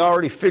probably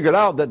already figured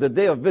out, that the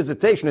day of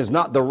visitation is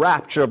not the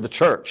rapture of the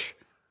church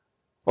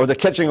or the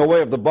catching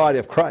away of the body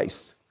of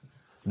Christ.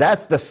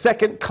 That's the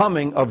second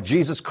coming of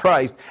Jesus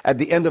Christ at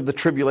the end of the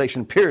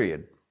tribulation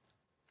period.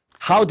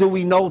 How do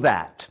we know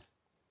that?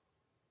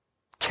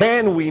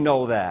 Can we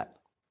know that?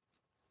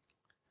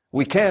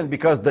 We can,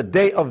 because the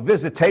day of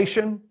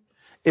visitation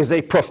is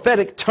a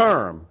prophetic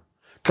term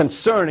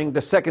concerning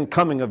the second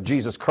coming of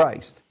Jesus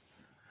Christ.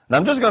 Now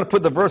I'm just going to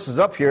put the verses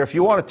up here. If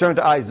you want to turn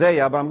to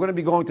Isaiah, but I'm going to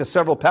be going to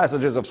several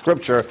passages of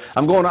Scripture.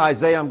 I'm going to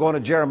Isaiah, I'm going to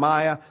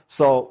Jeremiah,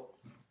 so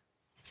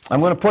I'm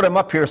going to put them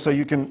up here so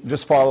you can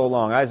just follow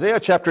along. Isaiah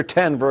chapter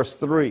 10, verse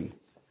 3.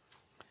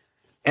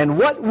 And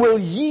what will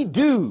ye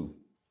do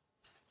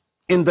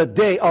in the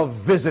day of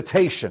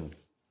visitation,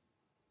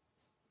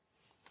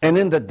 and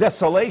in the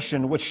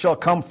desolation which shall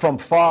come from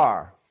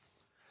far?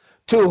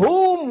 To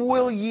whom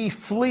will ye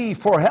flee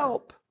for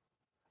help?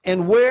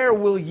 And where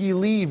will ye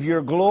leave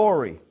your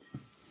glory?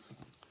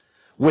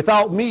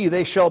 Without me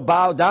they shall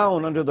bow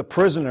down under the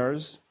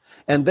prisoners,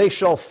 and they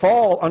shall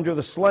fall under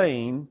the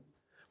slain.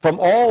 From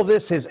all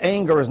this his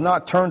anger is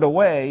not turned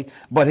away,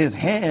 but his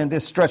hand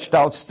is stretched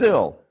out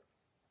still.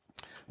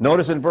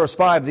 Notice in verse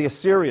 5, the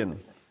Assyrian.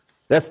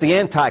 That's the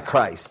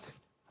Antichrist.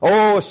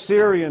 O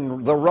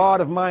Assyrian, the rod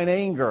of mine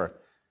anger,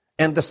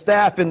 and the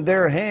staff in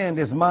their hand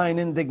is mine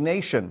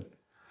indignation.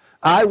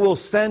 I will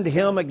send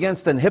him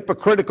against an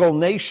hypocritical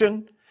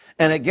nation,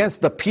 and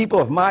against the people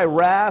of my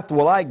wrath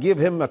will I give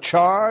him a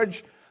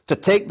charge to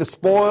take the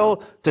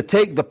spoil, to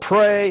take the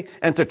prey,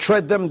 and to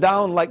tread them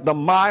down like the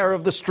mire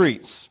of the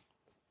streets.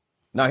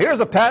 Now here's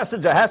a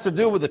passage that has to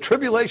do with the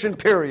tribulation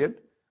period,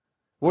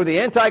 where the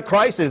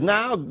Antichrist has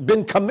now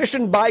been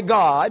commissioned by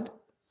God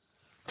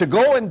to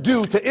go and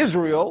do to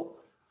Israel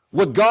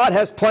what God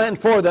has planned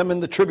for them in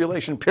the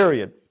tribulation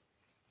period.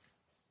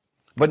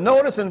 But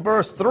notice in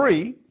verse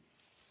 3,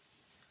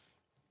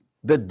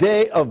 the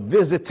day of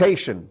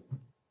visitation.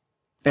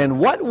 And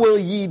what will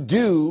ye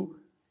do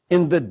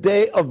in the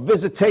day of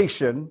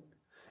visitation,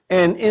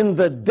 and in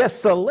the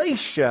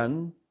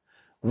desolation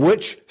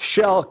which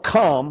shall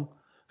come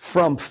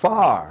from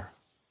far?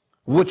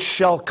 Which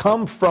shall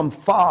come from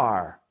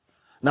far.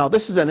 Now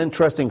this is an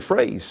interesting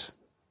phrase,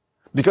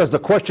 because the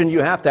question you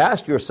have to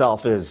ask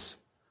yourself is,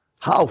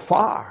 how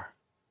far?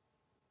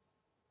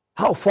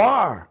 How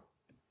far?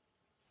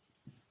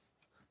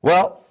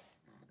 Well,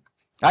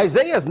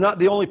 Isaiah is not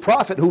the only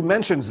prophet who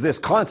mentions this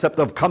concept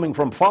of coming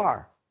from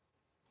far.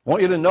 I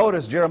want you to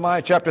notice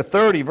Jeremiah chapter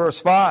 30, verse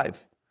 5.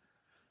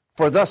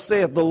 For thus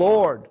saith the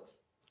Lord,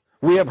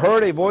 we have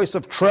heard a voice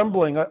of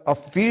trembling,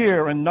 of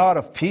fear, and not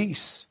of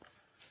peace.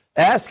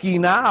 Ask ye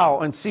now,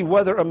 and see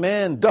whether a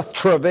man doth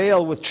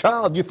travail with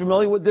child. You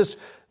familiar with this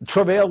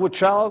travail with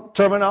child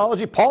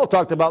terminology? Paul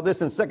talked about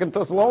this in 2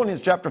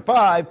 Thessalonians chapter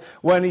 5,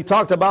 when he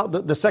talked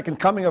about the second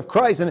coming of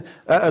Christ, and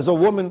as a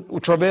woman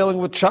travailing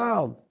with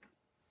child.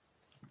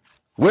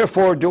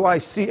 Wherefore do I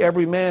see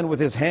every man with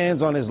his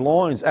hands on his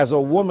loins, as a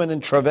woman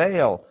in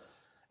travail,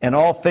 and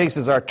all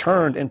faces are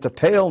turned into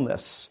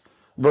paleness.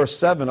 Verse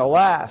 7,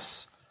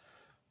 alas,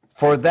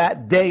 for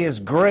that day is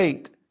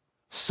great,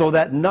 so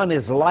that none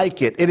is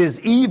like it. It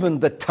is even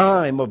the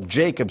time of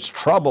Jacob's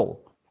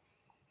trouble,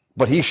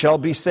 but he shall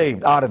be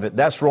saved out of it.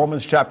 That's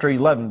Romans chapter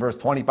 11, verse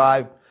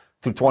 25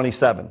 through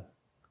 27.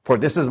 For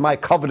this is my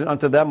covenant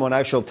unto them when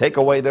I shall take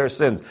away their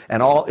sins,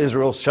 and all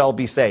Israel shall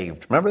be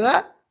saved. Remember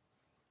that?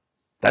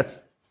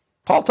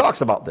 Paul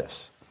talks about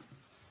this.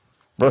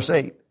 Verse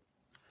 8.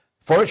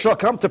 For it shall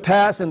come to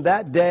pass in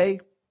that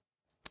day,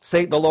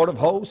 saith the Lord of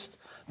hosts,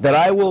 that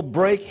I will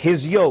break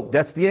his yoke.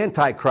 That's the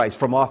Antichrist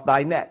from off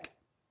thy neck.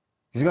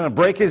 He's going to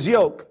break his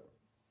yoke,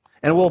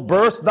 and will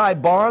burst thy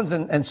bonds,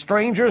 and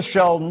strangers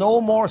shall no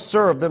more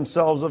serve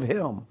themselves of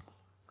him.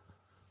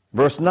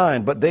 Verse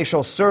 9, but they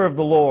shall serve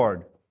the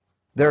Lord,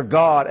 their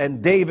God,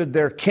 and David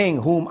their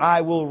king, whom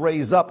I will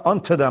raise up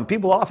unto them.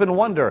 People often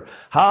wonder,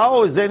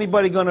 how is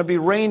anybody going to be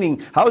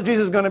reigning? How is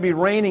Jesus going to be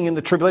reigning in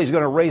the tribulation? He's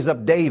going to raise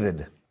up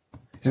David.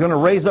 He's going to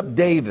raise up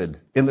David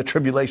in the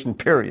tribulation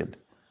period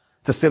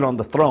to sit on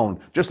the throne,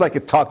 just like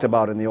it talked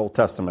about in the Old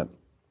Testament.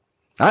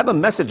 I have a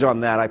message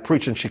on that I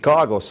preached in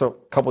Chicago a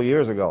couple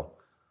years ago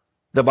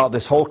about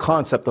this whole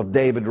concept of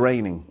David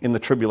reigning in the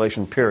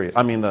tribulation period.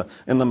 In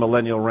the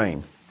millennial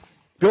reign.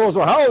 People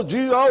say, how is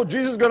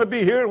Jesus going to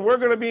be here and we're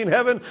going to be in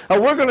heaven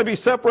and we're going to be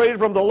separated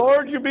from the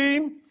Lord, you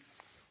mean?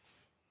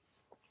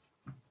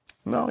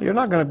 No, you're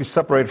not going to be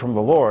separated from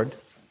the Lord.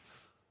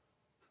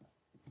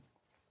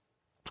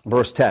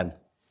 Verse 10.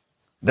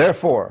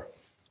 Therefore,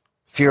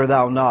 fear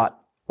thou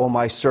not, O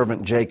my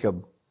servant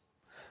Jacob,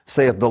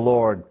 saith the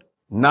Lord,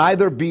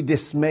 neither be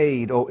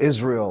dismayed, O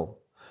Israel,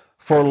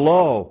 for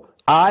lo,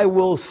 I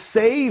will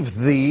save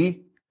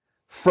thee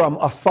from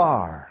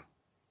afar,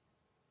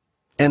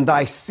 and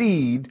thy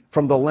seed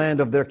from the land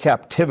of their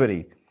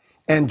captivity.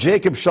 And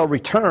Jacob shall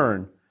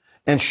return,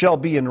 and shall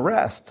be in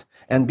rest,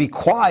 and be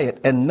quiet,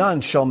 and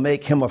none shall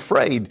make him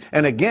afraid.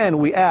 And again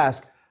we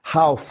ask,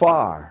 how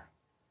far?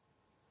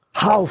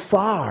 How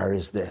far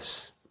is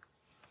this?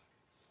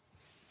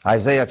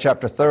 Isaiah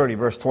chapter 30,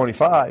 verse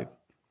 25.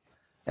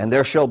 And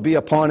there shall be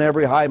upon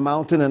every high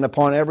mountain and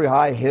upon every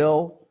high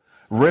hill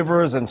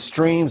rivers and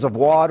streams of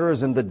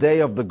waters in the day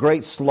of the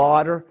great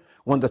slaughter,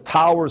 when the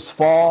towers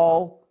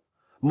fall.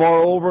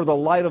 Moreover, the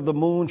light of the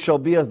moon shall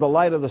be as the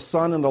light of the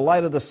sun, and the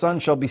light of the sun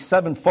shall be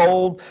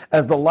sevenfold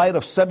as the light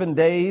of 7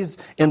 days,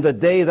 in the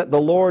day that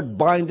the Lord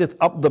bindeth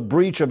up the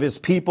breach of his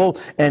people,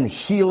 and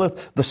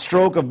healeth the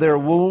stroke of their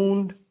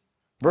wound.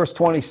 Verse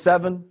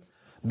 27,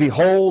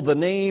 behold, the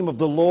name of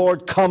the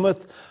Lord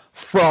cometh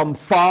from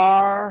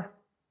far,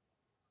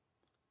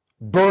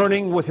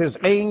 burning with his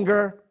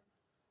anger,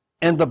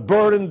 and the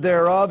burden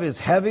thereof is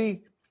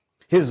heavy.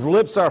 His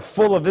lips are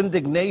full of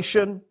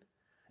indignation,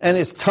 and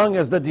his tongue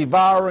is the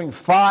devouring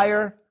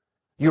fire.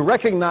 You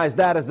recognize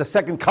that as the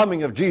second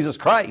coming of Jesus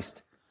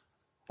Christ.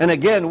 And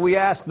again, we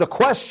ask the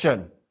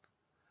question,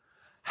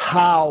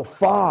 how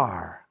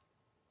far?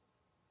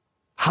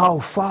 How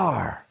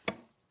far?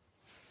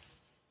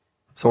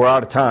 So we're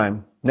out of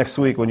time. Next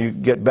week, when you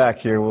get back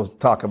here, we'll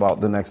talk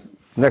about the next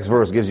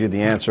verse gives you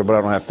the answer, but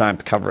I don't have time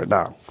to cover it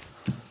now.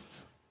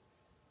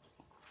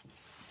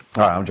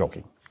 All right, I'm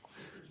joking.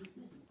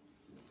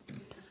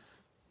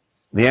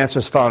 The answer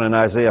is found in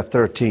Isaiah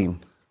 13,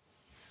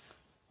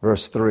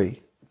 verse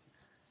 3.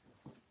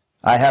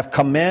 I have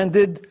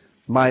commanded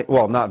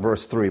not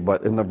verse 3,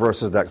 but in the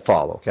verses that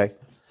follow, okay?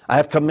 I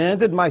have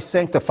commanded my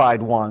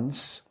sanctified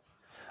ones.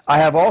 I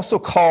have also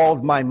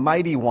called my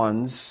mighty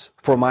ones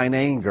for mine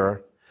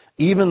anger,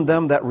 even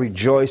them that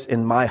rejoice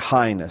in my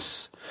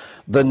highness.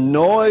 The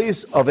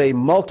noise of a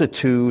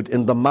multitude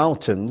in the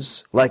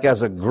mountains, like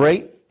as a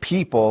great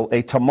people,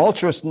 a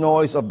tumultuous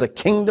noise of the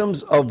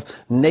kingdoms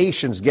of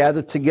nations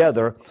gathered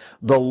together,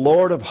 the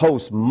Lord of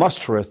hosts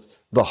mustereth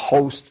the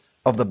host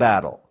of the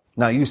battle.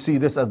 Now you see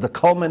this as the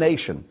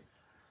culmination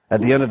at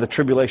the end of the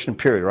tribulation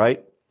period,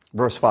 right?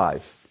 Verse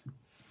 5.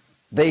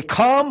 They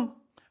come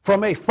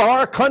from a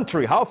far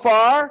country. How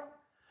far?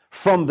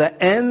 From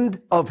the end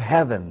of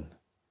heaven.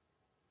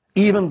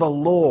 Even the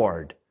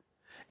Lord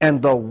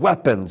and the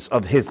weapons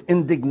of his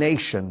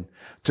indignation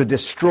to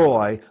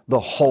destroy the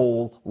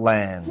whole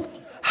land.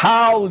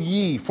 Howl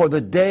ye, for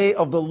the day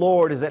of the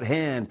Lord is at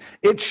hand.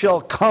 It shall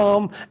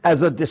come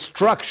as a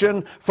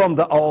destruction from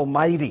the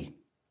Almighty.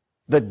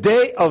 The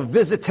day of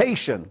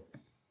visitation.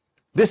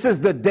 This is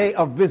the day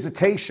of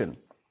visitation.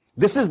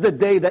 This is the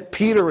day that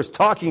Peter is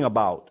talking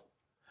about.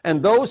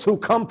 And those who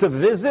come to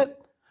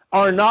visit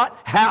are not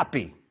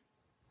happy.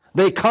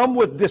 They come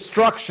with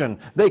destruction.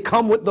 They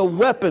come with the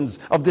weapons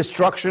of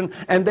destruction,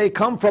 and they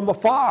come from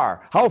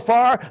afar. How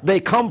far?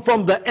 They come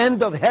from the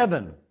end of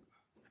heaven.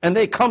 And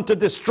they come to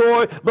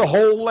destroy the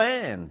whole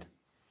land.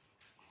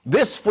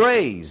 This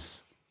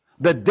phrase,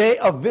 the day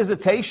of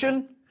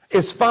visitation,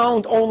 is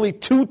found only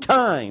 2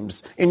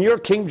 times in your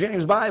King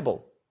James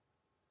Bible.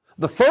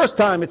 The first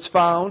time it's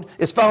found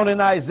in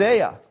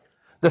Isaiah.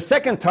 The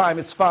second time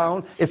it's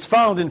found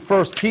in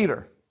 1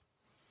 Peter.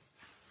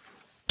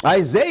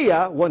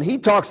 Isaiah, when he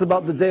talks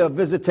about the day of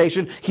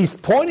visitation, he's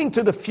pointing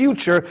to the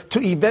future, to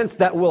events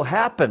that will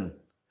happen.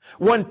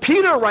 When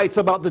Peter writes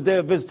about the day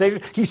of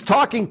visitation, he's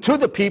talking to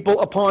the people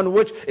upon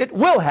which it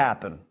will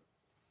happen.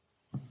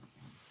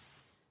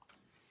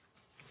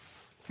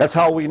 That's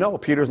how we know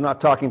Peter's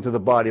not talking to the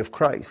body of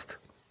Christ.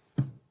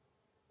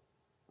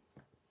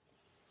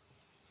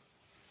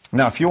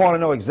 Now, if you want to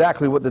know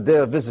exactly what the day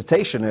of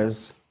visitation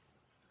is,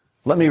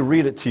 let me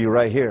read it to you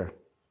right here.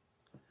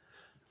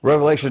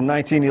 Revelation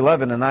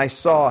 19:11, and I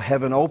saw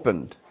heaven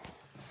opened,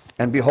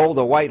 and behold,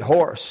 a white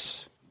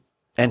horse,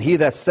 and he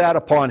that sat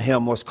upon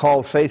him was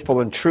called Faithful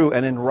and True,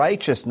 and in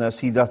righteousness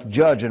he doth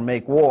judge and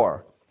make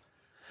war.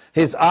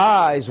 His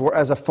eyes were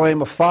as a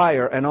flame of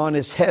fire, and on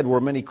his head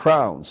were many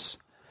crowns.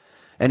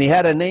 And he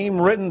had a name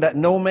written that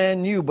no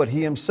man knew but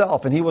he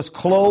himself, and he was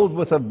clothed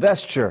with a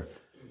vesture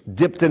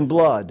dipped in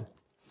blood.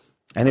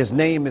 And his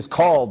name is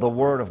called the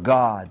Word of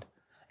God.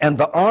 And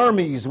the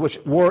armies which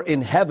were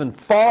in heaven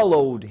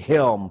followed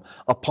him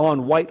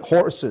upon white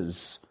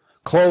horses,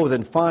 clothed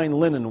in fine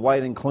linen,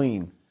 white and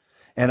clean.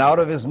 And out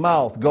of his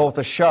mouth goeth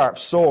a sharp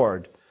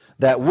sword,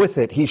 that with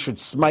it he should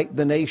smite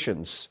the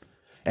nations.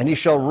 And he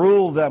shall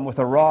rule them with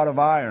a rod of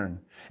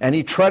iron. And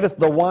he treadeth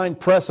the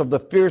winepress of the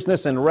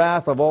fierceness and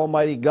wrath of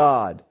Almighty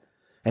God.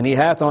 And he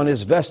hath on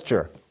his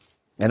vesture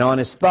and on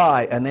his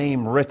thigh a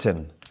name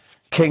written,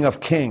 King of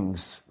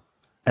Kings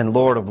and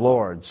Lord of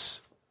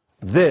Lords.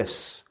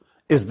 This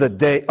is the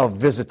day of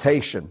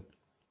visitation.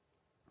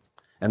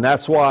 And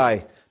that's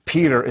why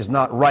Peter is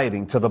not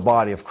writing to the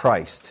body of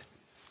Christ.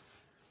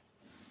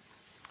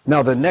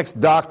 Now, the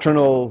next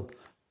doctrinal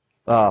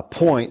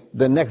point,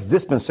 the next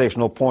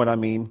dispensational point,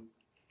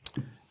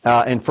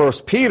 in 1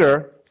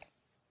 Peter,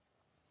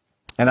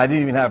 and I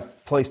didn't even have a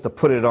place to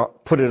put it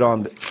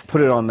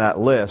on that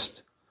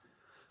list,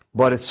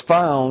 but it's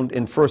found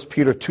in 1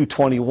 Peter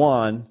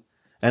 2:21,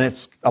 and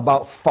it's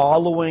about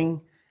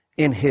following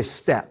in his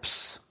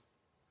steps.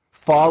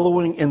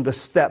 Following in the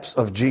steps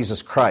of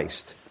Jesus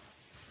Christ.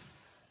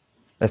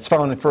 It's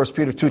found in 1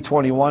 Peter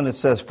 2:21. It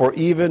says, for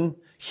even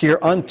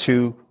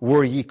hereunto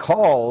were ye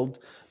called,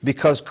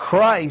 because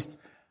Christ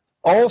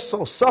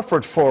also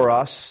suffered for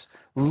us,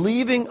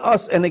 leaving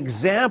us an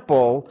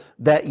example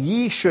that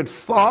ye should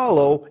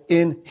follow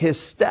in his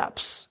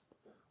steps.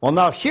 Well,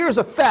 now here's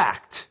a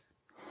fact.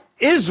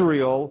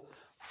 Israel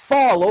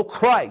follow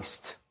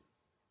Christ.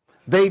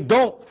 They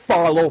don't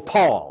follow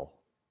Paul.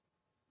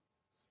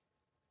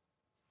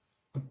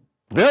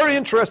 Very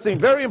interesting,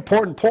 very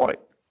important point.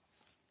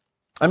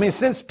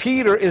 Since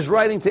Peter is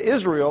writing to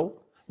Israel,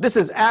 this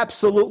is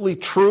absolutely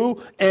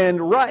true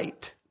and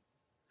right.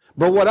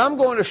 But what I'm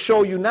going to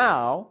show you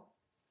now,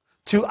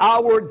 to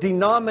our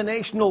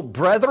denominational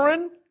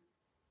brethren,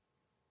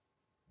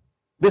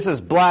 this is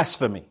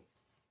blasphemy.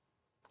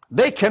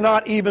 They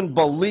cannot even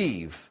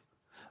believe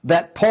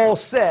that Paul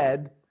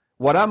said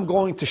what I'm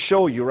going to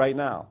show you right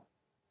now.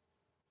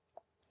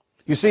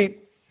 You see,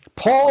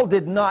 Paul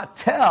did not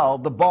tell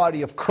the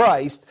body of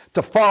Christ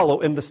to follow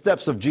in the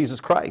steps of Jesus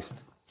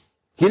Christ.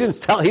 He didn't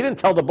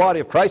tell the body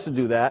of Christ to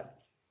do that.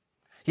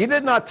 He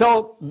did not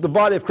tell the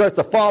body of Christ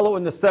to follow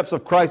in the steps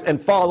of Christ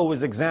and follow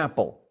his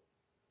example.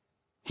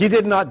 He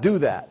did not do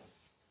that.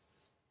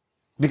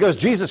 Because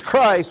Jesus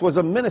Christ was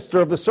a minister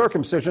of the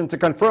circumcision to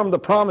confirm the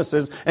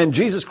promises, and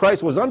Jesus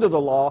Christ was under the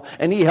law,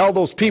 and he held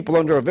those people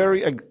under a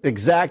very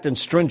exact and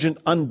stringent,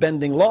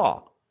 unbending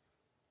law.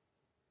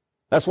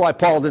 That's why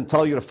Paul didn't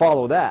tell you to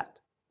follow that.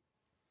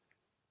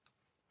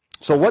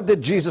 So what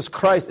did Jesus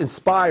Christ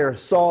inspire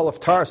Saul of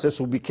Tarsus,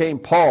 who became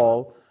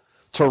Paul,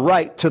 to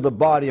write to the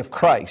body of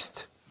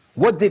Christ?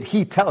 What did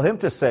he tell him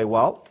to say?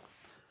 Well,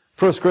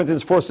 1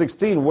 Corinthians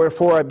 4:16,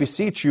 wherefore I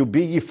beseech you,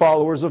 be ye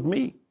followers of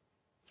me.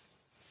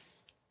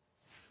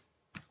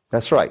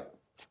 That's right.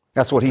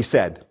 That's what he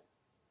said.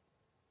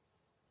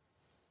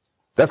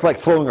 That's like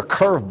throwing a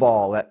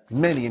curveball at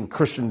many in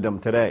Christendom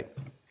today.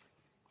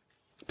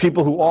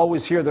 People who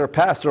always hear their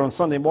pastor on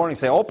Sunday morning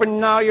say, open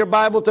now your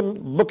Bible to the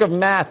book of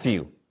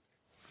Matthew.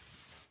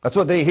 That's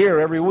what they hear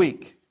every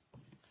week.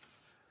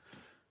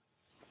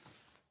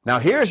 Now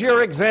here's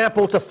your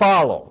example to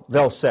follow,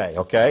 they'll say,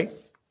 okay?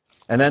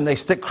 And then they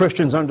stick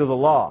Christians under the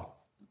law.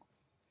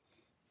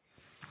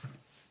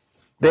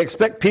 They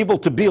expect people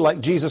to be like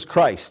Jesus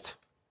Christ.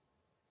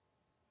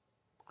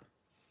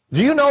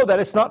 Do you know that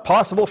it's not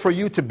possible for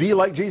you to be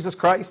like Jesus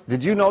Christ?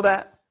 Did you know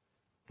that?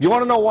 You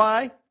want to know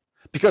why?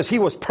 Because he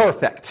was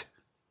perfect.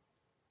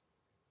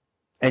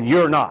 And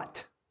you're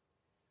not.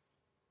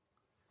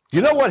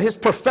 You know what his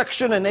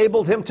perfection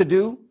enabled him to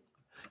do?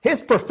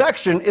 His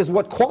perfection is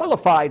what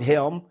qualified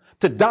him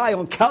to die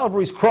on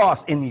Calvary's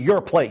cross in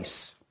your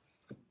place.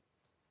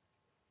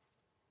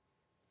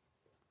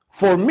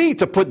 For me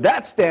to put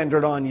that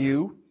standard on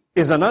you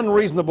is an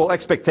unreasonable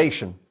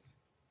expectation.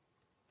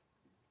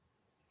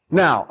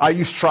 Now, are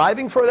you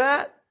striving for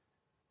that?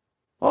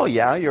 Oh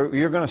yeah,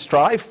 you're going to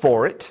strive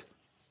for it.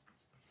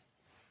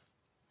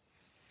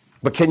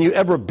 But can you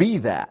ever be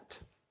that?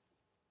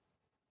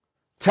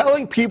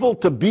 Telling people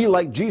to be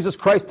like Jesus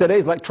Christ today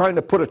is like trying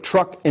to put a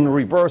truck in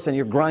reverse and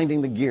you're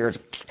grinding the gears.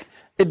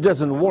 It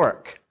doesn't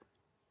work.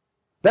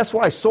 That's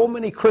why so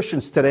many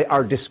Christians today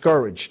are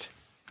discouraged.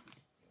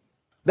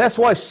 That's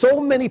why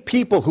so many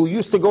people who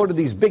used to go to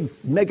these big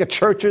mega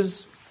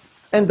churches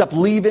end up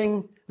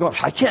leaving. Going,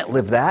 I can't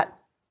live that.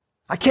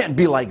 I can't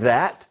be like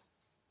that.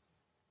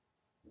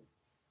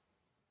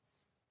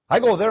 I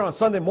go there on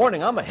Sunday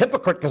morning, I'm a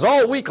hypocrite because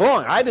all week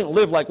long I didn't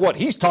live like what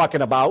he's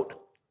talking about.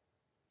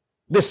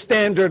 this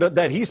standard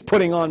that he's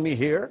putting on me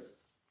here.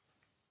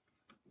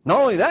 Not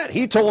only that,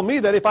 he told me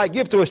that if I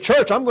give to his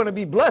church, I'm going to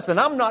be blessed, and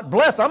I'm not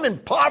blessed. I'm in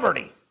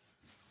poverty.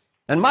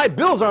 And my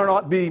bills are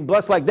not being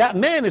blessed like that.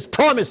 Man is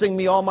promising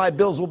me all my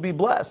bills will be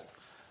blessed.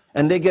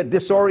 And they get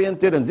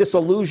disoriented and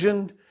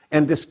disillusioned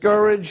and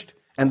discouraged,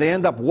 and they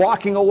end up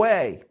walking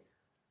away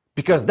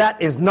because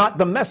that is not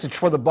the message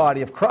for the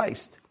body of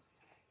Christ.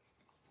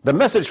 The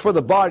message for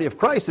the body of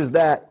Christ is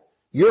that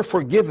you're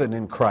forgiven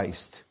in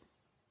Christ.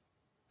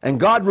 And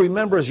God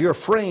remembers your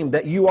frame,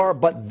 that you are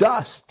but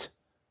dust.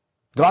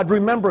 God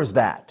remembers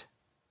that.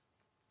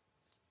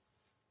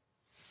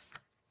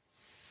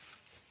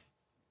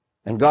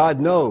 And God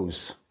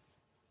knows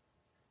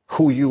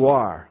who you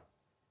are,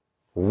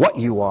 what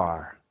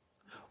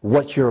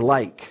you're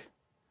like.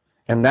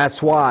 And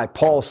that's why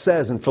Paul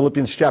says in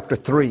Philippians chapter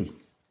 3,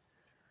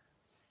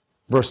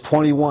 verse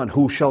 21,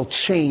 who shall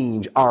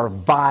change our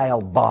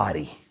vile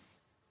body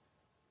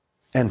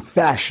and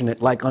fashion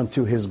it like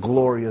unto his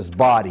glorious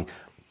body.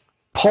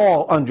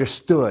 Paul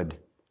understood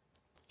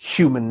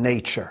human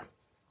nature.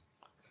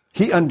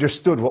 He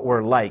understood what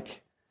we're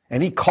like.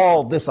 And he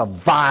called this a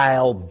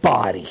vile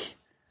body.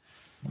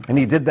 And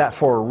he did that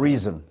for a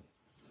reason.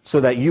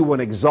 So that you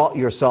wouldn't exalt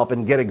yourself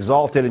and get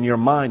exalted in your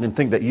mind and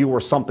think that you were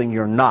something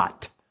you're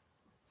not.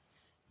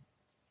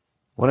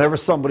 Whenever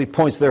somebody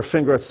points their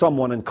finger at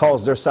someone and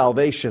calls their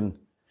salvation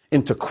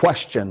into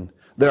question,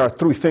 there are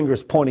 3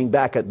 fingers pointing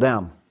back at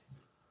them.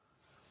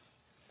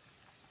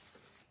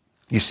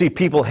 You see,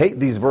 people hate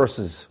these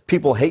verses.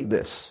 People hate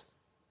this.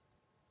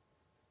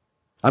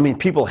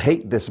 People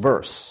hate this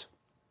verse.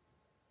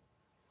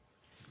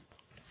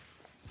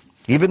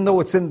 Even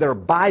though it's in their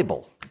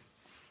Bible,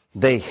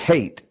 they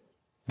hate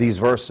these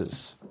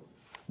verses.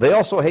 They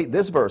also hate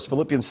this verse,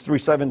 Philippians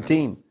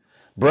 3:17.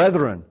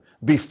 Brethren,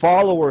 be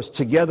followers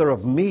together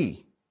of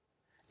me,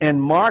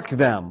 and mark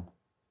them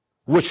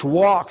which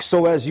walk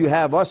so as you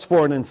have us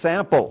for an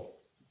ensample.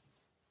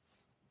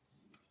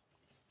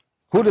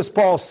 Who does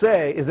Paul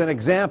say is an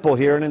example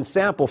here, an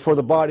ensample for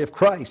the body of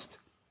Christ?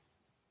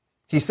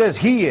 He says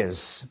he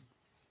is.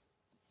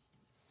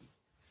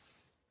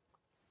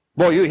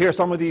 Boy, you hear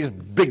some of these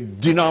big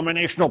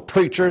denominational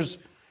preachers,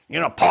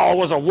 Paul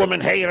was a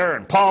woman hater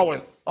and Paul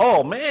was,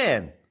 oh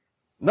man,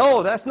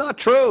 no, that's not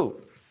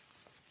true.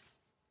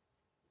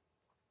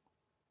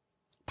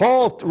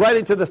 Paul,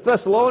 writing to the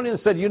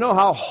Thessalonians, said, you know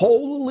how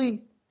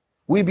holily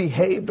we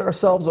behaved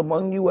ourselves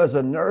among you as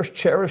a nurse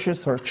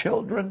cherishes her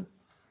children?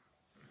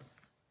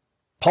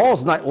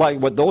 Paul's not like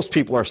what those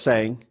people are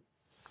saying.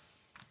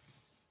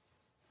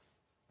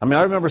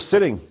 I remember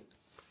sitting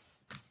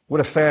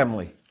with a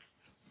family,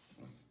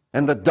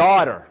 and the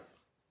daughter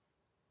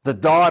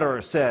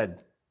said,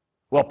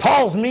 well,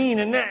 Paul's mean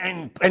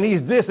and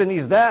he's this and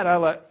he's that.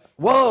 I'm like,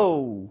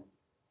 whoa,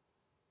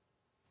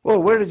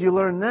 where did you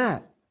learn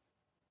that?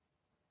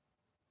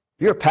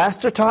 Your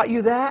pastor taught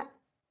you that?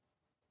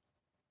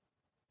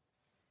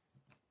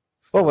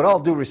 Well, with all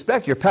due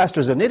respect, your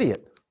pastor's an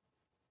idiot.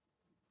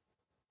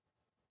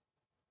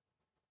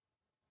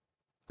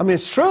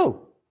 It's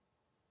true.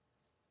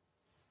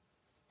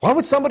 Why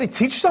would somebody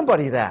teach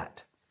somebody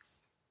that?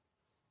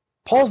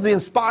 Paul's the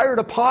inspired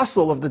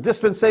apostle of the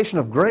dispensation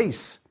of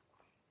grace.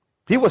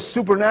 He was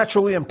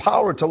supernaturally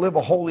empowered to live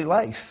a holy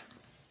life.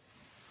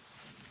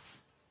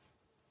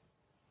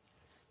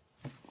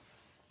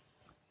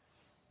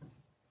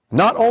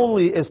 Not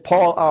only is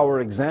Paul our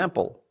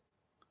example,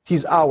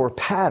 he's our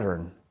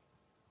pattern.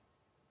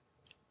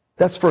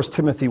 That's 1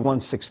 Timothy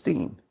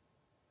 1:16,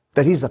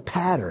 that he's a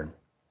pattern.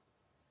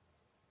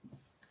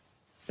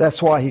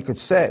 That's why he could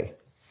say,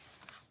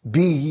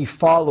 be ye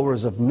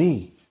followers of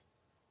me,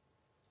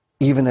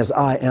 even as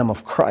I am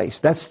of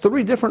Christ. That's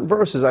 3 different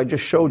verses I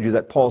just showed you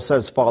that Paul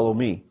says, follow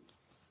me.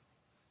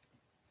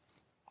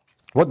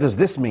 What does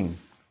this mean?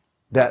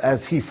 That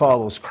as he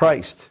follows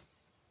Christ,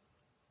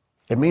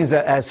 it means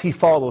that as he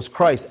follows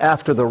Christ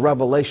after the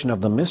revelation of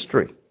the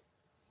mystery.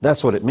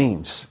 That's what it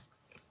means.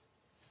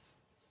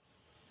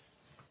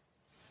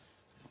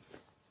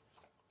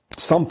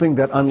 Something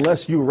that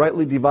unless you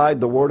rightly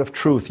divide the word of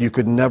truth, you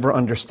could never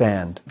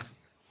understand.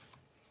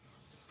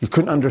 You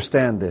couldn't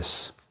understand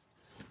this.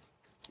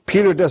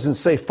 Peter doesn't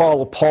say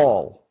follow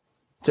Paul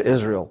to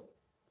Israel.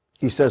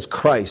 He says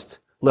Christ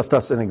left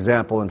us an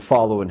example and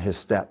follow in his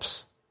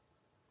steps.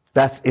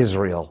 That's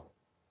Israel.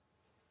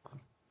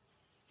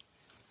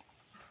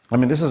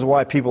 This is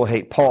why people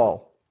hate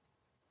Paul.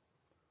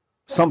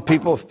 Some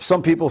people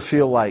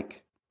feel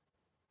like,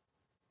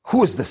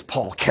 who is this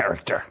Paul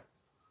character?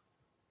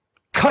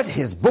 Cut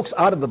his books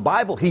out of the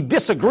Bible. He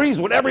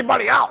disagrees with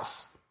everybody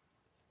else.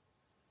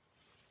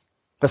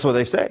 That's what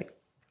they say.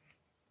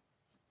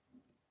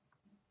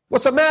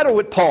 What's the matter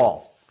with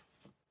Paul?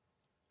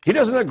 He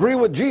doesn't agree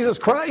with Jesus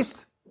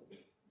Christ?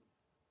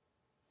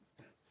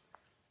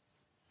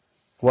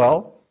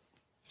 Well,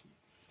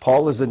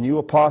 Paul is a new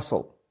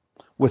apostle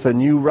with a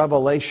new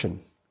revelation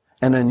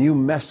and a new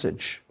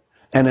message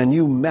and a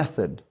new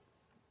method,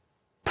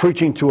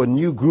 preaching to a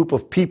new group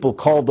of people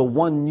called the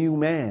one new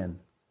man,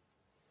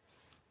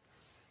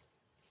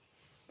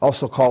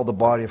 also called the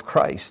body of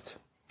Christ.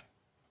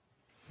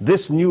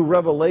 This new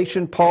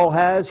revelation Paul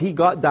has, he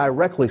got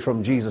directly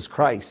from Jesus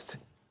Christ.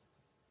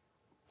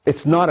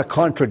 It's not a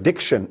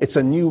contradiction. It's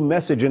a new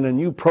message in a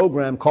new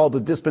program called the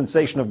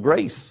Dispensation of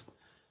Grace.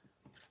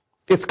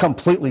 It's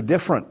completely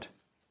different.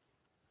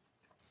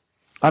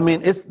 I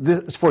mean,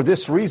 it's for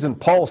this reason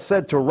Paul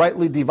said to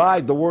rightly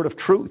divide the word of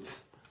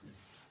truth,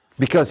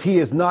 because he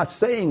is not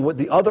saying what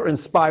the other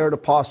inspired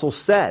apostles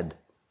said.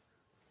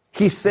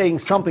 He's saying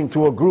something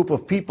to a group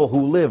of people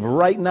who live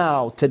right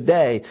now,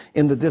 today,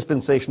 in the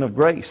dispensation of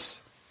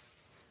grace.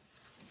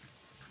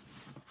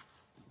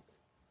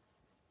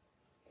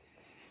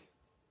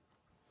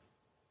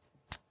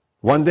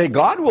 One day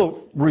God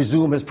will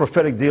resume his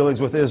prophetic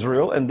dealings with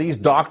Israel, and these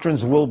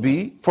doctrines will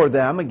be for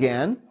them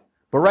again.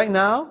 But right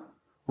now,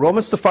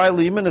 Romans to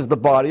Philemon is the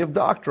body of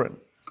doctrine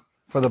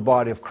for the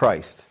body of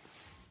Christ.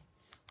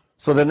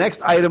 So the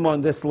next item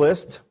on this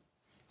list,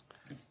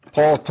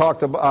 Peter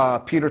talked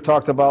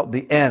about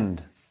the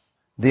end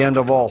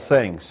of all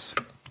things.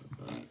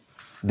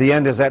 The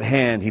end is at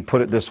hand, he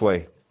put it this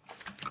way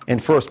in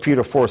 1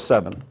 Peter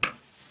 4:7.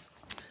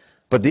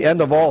 But the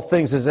end of all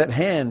things is at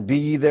hand. Be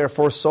ye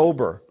therefore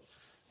sober,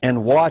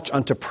 and watch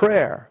unto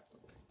prayer.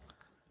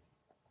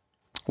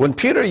 When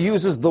Peter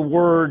uses the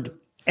word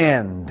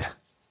end,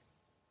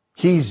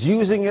 he's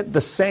using it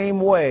the same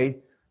way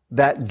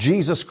that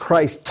Jesus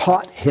Christ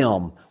taught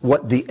him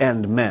what the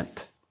end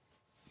meant.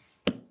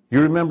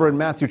 You remember in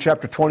Matthew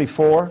chapter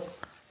 24,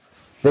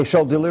 they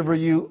shall deliver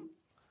you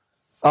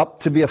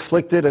up to be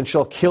afflicted and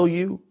shall kill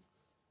you,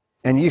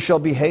 and ye shall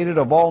be hated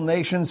of all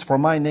nations for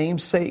my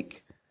name's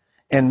sake.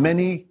 And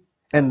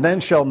then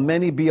shall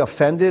many be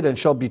offended and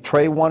shall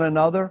betray one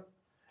another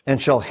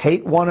and shall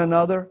hate one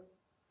another.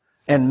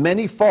 And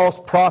many false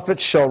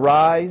prophets shall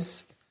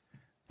rise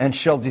and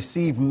shall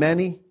deceive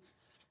many.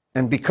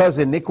 And because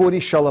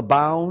iniquity shall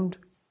abound,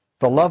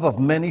 the love of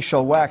many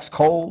shall wax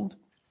cold.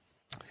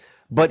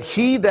 But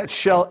he that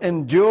shall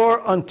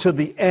endure unto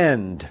the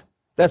end,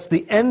 that's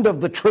the end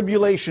of the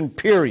tribulation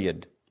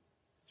period,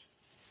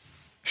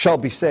 shall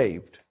be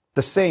saved.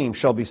 The same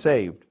shall be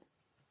saved.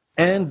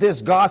 And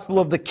this gospel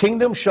of the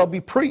kingdom shall be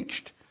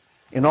preached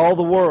in all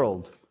the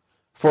world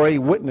for a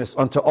witness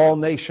unto all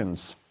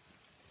nations.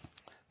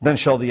 Then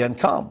shall the end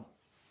come.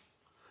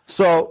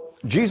 So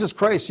Jesus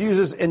Christ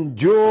uses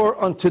endure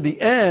unto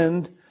the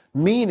end,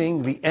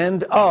 meaning the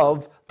end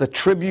of the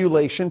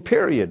tribulation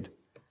period.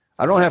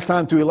 I don't have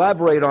time to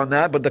elaborate on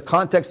that, but the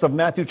context of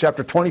Matthew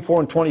chapter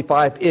 24 and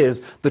 25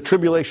 is the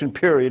tribulation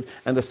period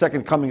and the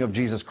second coming of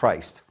Jesus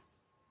Christ.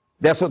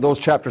 That's what those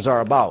chapters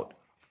are about.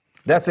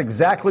 That's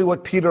exactly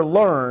what Peter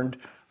learned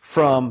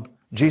from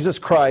Jesus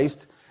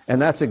Christ, and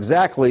that's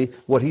exactly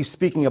what he's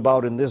speaking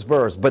about in this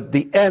verse. But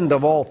the end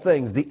of all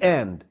things, the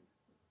end,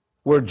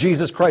 where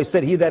Jesus Christ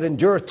said, he that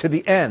endureth to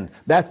the end,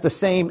 that's the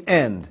same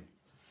end.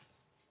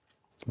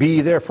 Be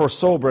ye therefore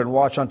sober and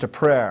watch unto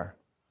prayer.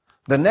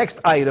 The next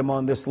item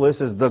on this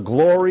list is the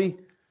glory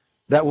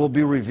that will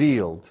be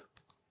revealed.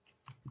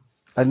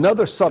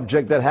 Another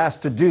subject that has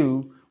to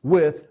do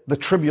with the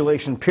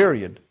tribulation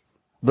period,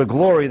 the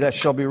glory that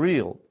shall be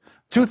revealed.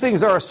 Two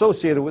things are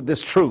associated with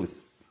this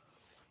truth.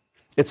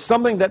 It's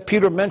something that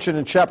Peter mentioned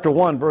in chapter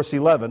 1, verse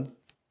 11.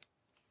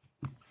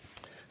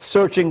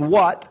 Searching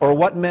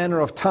what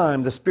manner of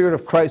time the Spirit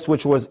of Christ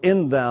which was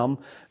in them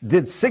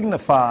did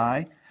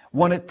signify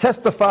when it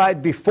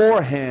testified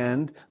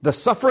beforehand the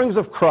sufferings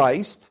of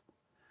Christ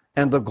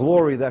and the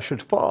glory that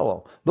should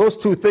follow. Those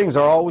two things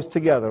are always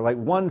together. Like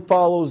one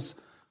follows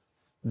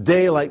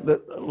day, like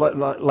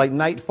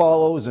night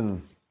follows,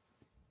 and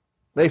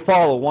they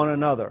follow one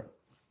another.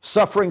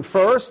 Suffering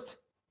first,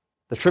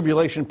 the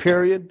tribulation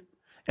period,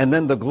 and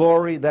then the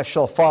glory that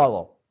shall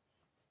follow.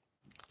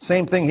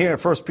 Same thing here in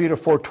 1 Peter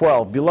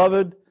 4:12.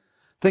 Beloved,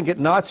 think it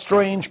not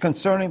strange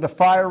concerning the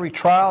fiery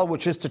trial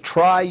which is to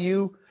try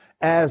you,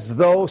 as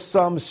though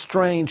some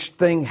strange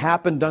thing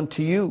happened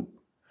unto you.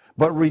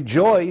 But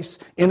rejoice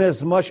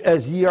inasmuch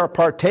as ye are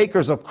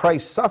partakers of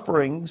Christ's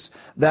sufferings,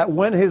 that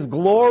when his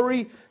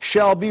glory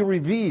shall be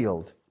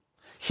revealed,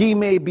 he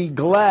may be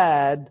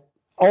glad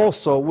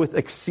also with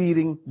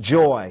exceeding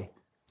joy.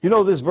 You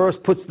know, this verse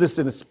puts this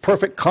in its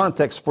perfect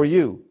context for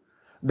you.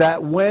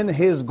 That when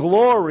his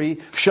glory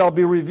shall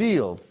be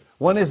revealed.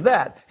 When is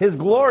that? His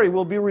glory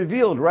will be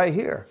revealed right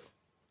here.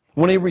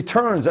 When he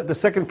returns at the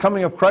second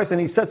coming of Christ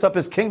and he sets up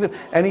his kingdom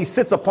and he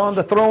sits upon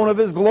the throne of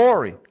his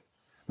glory.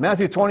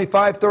 Matthew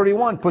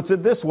 25:31 puts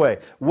it this way.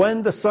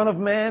 When the Son of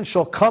Man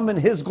shall come in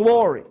his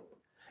glory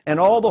and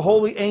all the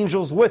holy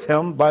angels with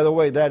him. By the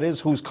way, that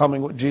is who's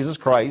coming with Jesus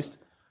Christ.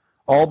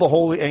 All the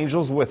holy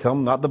angels with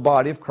him, not the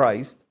body of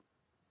Christ.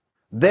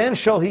 Then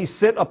shall he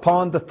sit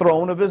upon the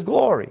throne of his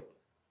glory.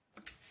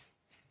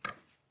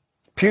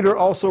 Peter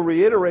also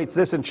reiterates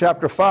this in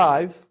chapter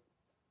 5,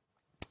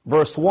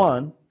 verse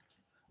 1.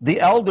 The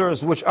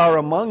elders which are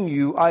among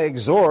you I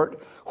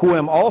exhort, who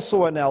am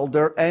also an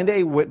elder and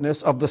a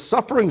witness of the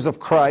sufferings of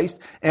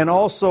Christ, and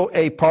also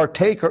a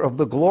partaker of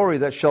the glory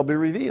that shall be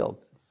revealed.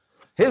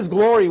 His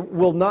glory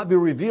will not be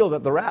revealed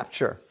at the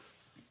rapture.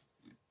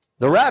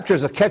 The rapture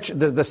is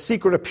the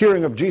secret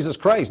appearing of Jesus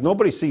Christ.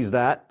 Nobody sees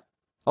that.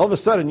 All of a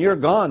sudden, you're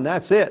gone.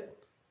 That's it.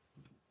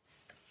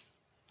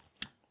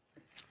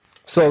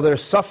 So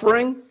there's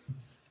suffering,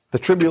 the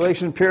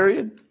tribulation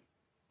period,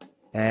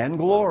 and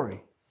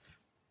glory.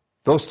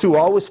 Those two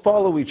always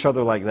follow each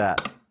other like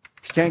that.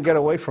 You can't get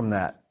away from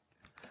that.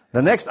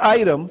 The next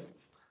item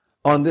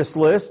on this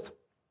list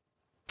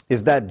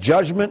is that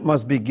judgment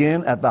must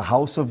begin at the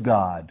house of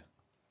God.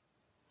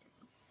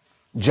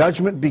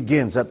 Judgment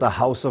begins at the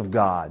house of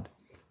God.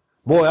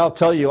 Boy, I'll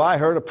tell you, I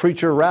heard a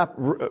preacher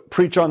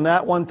preach on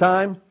that one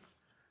time.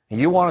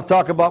 You want to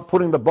talk about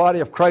putting the body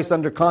of Christ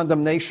under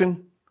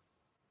condemnation?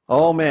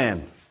 Oh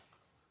man,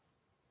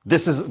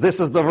 this is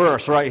the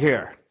verse right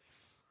here.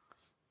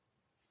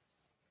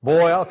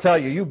 Boy, I'll tell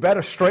you, you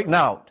better straighten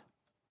out.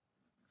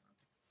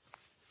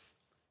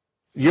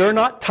 You're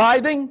not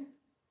tithing?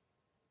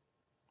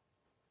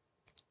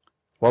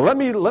 Well, let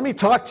me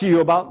talk to you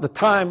about the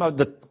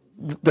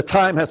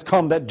time has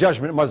come that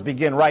judgment must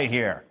begin right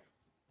here,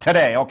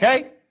 today,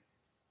 okay?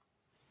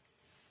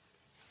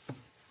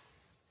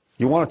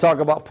 You want to talk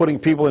about putting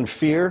people in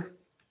fear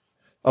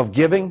of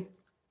giving?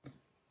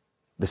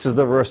 This is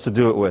the verse to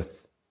do it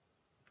with.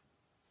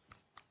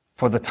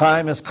 For the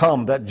time has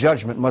come that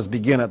judgment must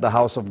begin at the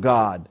house of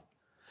God.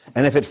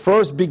 And if it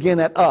first begin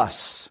at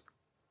us,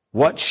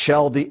 what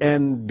shall the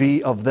end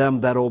be of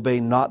them that obey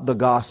not the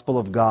gospel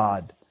of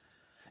God?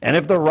 And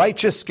if the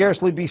righteous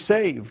scarcely be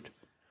saved,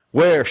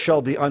 where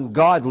shall the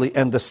ungodly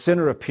and the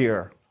sinner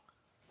appear?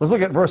 Let's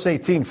look at verse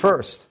 18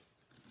 first.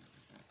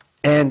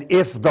 And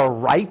if the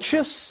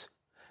righteous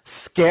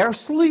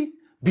scarcely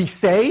be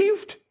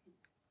saved?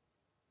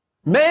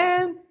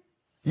 Man,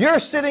 you're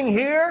sitting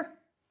here.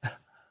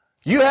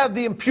 You have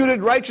the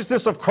imputed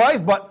righteousness of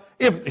Christ, but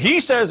if he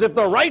says, if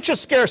the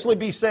righteous scarcely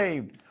be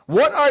saved,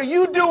 what are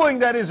you doing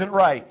that isn't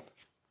right?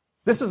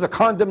 This is a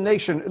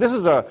condemnation. This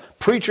is a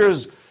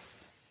preacher's,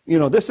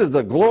 this is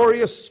the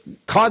glorious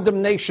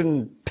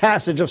condemnation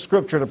passage of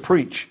Scripture to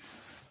preach,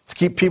 to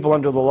keep people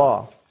under the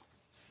law.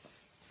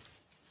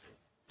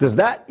 Does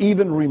that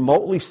even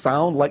remotely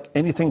sound like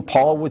anything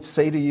Paul would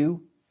say to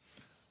you?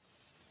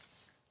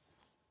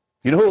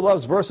 You know who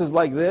loves verses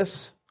like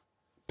this?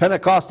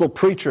 Pentecostal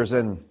preachers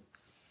and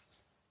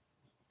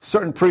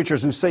certain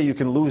preachers who say you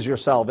can lose your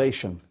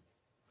salvation.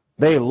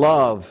 They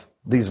love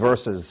these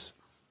verses.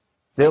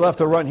 They love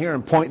to run here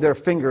and point their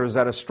fingers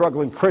at a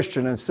struggling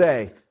Christian and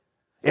say,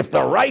 if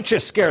the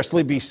righteous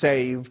scarcely be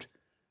saved,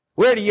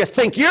 where do you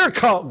think you're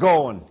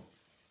going?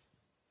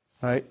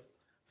 Right?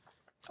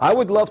 I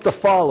would love to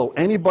follow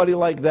anybody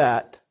like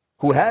that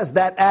who has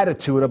that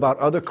attitude about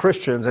other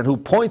Christians and who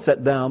points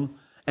at them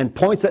and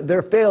points at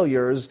their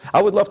failures.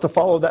 I would love to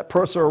follow that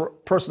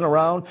person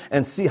around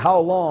and see how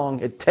long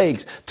it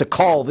takes to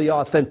call the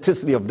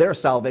authenticity of their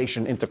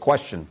salvation into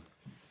question.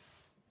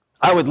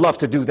 I would love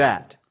to do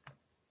that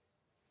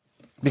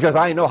because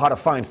I know how to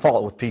find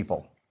fault with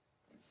people.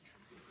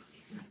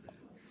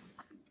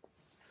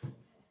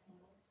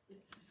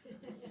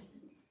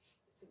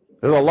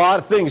 There's a lot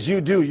of things you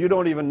do you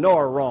don't even know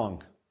are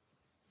wrong.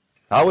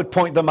 I would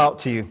point them out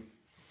to you.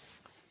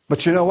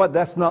 But you know what?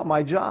 That's not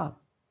my job.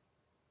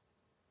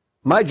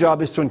 My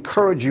job is to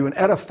encourage you and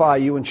edify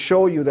you and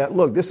show you that,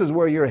 look, this is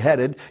where you're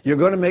headed. You're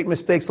going to make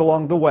mistakes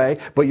along the way,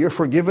 but you're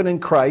forgiven in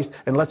Christ,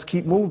 and let's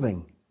keep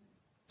moving.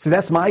 See,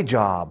 that's my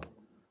job.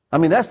 I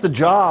mean, that's the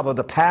job of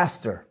the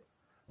pastor.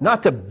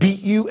 Not to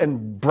beat you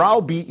and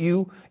browbeat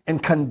you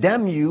and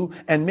condemn you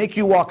and make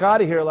you walk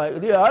out of here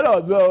like, yeah, I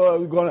don't know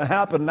what's going to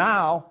happen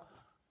now.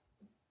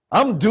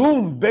 I'm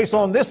doomed based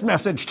on this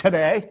message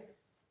today.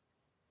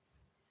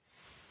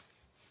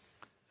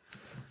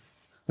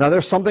 Now,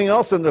 there's something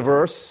else in the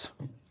verse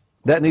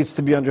that needs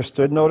to be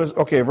understood. Notice,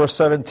 verse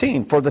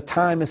 17, for the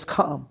time has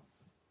come.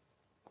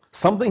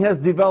 Something has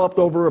developed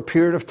over a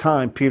period of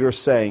time, Peter's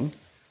saying,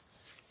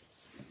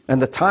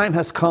 and the time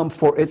has come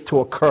for it to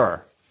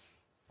occur.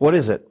 What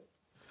is it?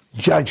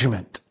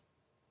 Judgment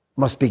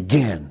must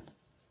begin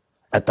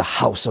at the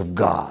house of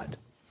God.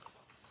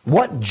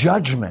 What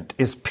judgment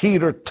is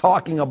Peter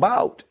talking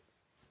about?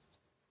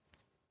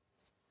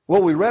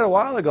 Well, we read a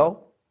while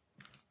ago,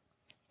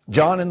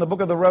 John in the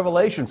book of the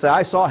Revelation said,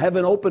 I saw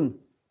heaven open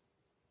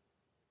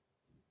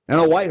and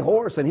a white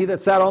horse, and he that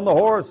sat on the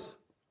horse,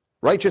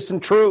 righteous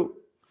and true.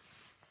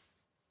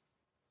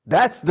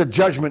 That's the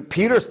judgment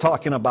Peter's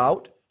talking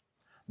about.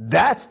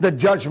 That's the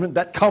judgment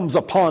that comes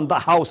upon the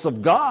house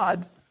of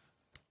God.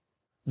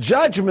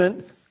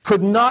 Judgment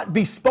could not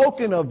be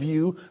spoken of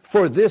you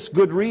for this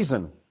good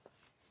reason.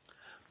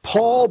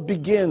 Paul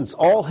begins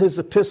all his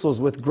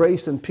epistles with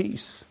grace and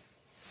peace.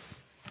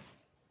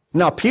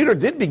 Now, Peter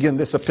did begin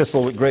this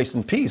epistle with grace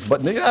and peace,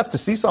 but you have to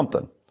see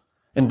something.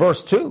 In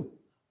verse 2,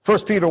 1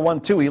 Peter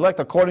 1:2, elect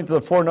according to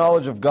the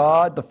foreknowledge of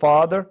God the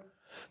Father,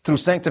 through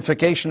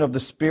sanctification of the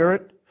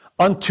Spirit,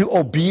 unto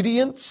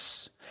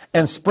obedience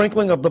and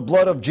sprinkling of the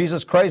blood of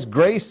Jesus Christ,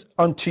 grace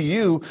unto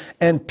you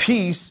and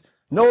peace,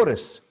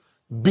 notice,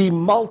 be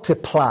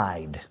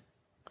multiplied.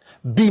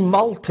 Be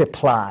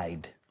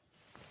multiplied.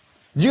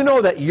 Do you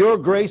know that your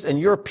grace and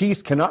your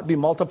peace cannot be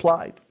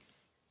multiplied?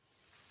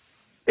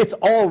 It's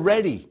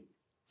already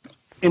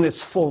in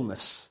its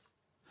fullness.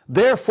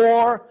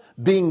 Therefore,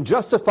 being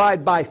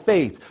justified by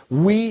faith,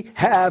 we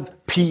have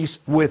peace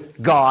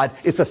with God.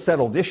 It's a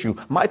settled issue.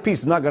 My peace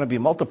is not going to be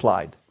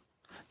multiplied.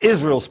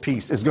 Israel's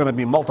peace is going to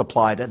be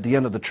multiplied at the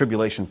end of the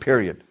tribulation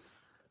period.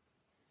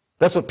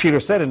 That's what Peter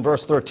said in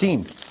verse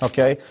 13,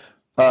 okay?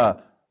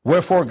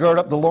 Wherefore gird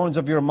up the loins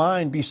of your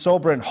mind, be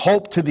sober, and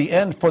hope to the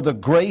end for the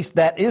grace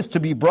that is to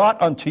be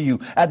brought unto you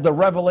at the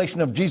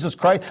revelation of Jesus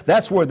Christ.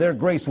 That's where their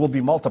grace will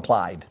be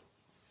multiplied.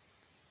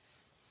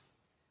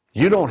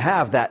 You don't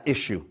have that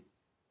issue.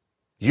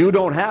 You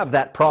don't have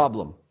that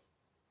problem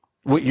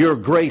with your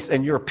grace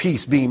and your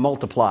peace being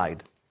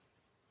multiplied.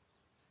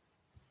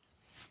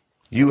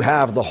 You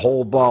have the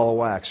whole ball of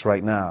wax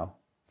right now.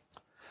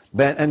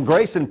 And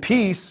grace and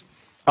peace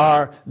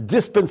are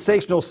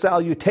dispensational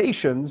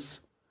salutations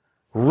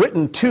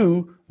written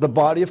to the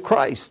body of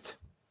Christ.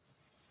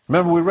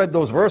 Remember, we read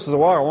those verses a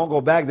while. I won't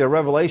go back there.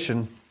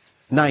 Revelation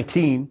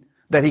 19,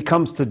 that he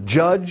comes to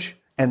judge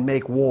and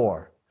make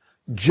war.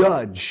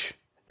 Judge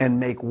and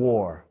make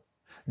war.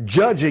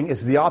 Judging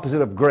is the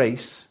opposite of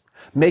grace.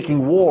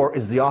 Making war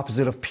is the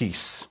opposite of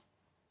peace.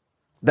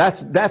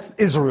 That's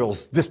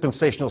Israel's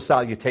dispensational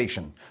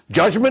salutation.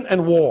 Judgment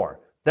and war.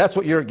 That's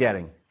what you're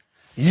getting.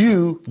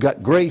 You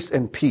got grace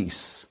and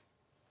peace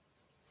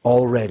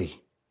already.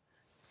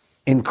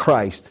 In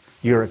Christ,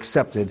 you're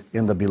accepted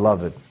in the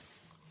beloved.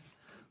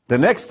 The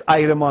next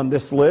item on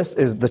this list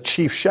is the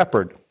chief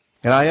shepherd.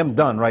 And I am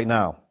done right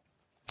now,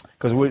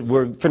 because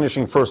we're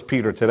finishing 1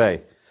 Peter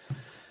today.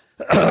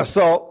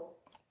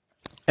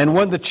 And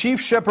when the chief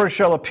shepherd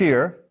shall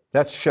appear,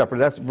 that's shepherd,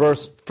 that's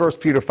verse 1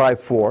 Peter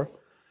 5:4.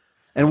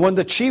 And when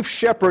the chief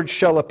shepherd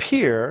shall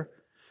appear,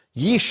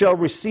 ye shall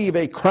receive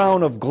a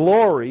crown of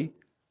glory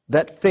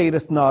that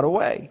fadeth not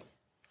away.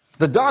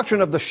 The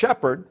doctrine of the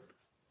shepherd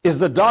is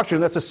the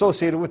doctrine that's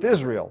associated with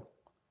Israel.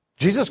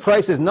 Jesus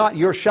Christ is not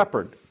your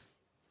shepherd,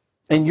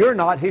 and you're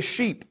not his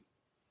sheep.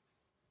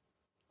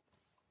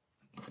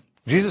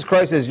 Jesus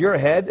Christ is your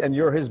head, and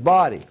you're his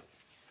body.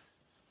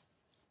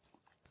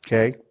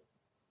 Okay?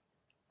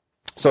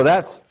 So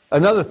that's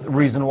another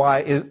reason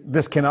why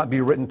this cannot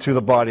be written to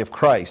the body of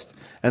Christ.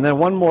 And then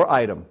one more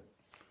item.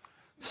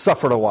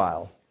 Suffered a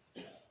while.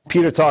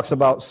 Peter talks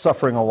about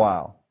suffering a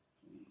while.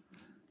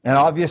 And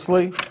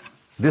obviously,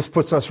 this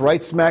puts us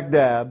right smack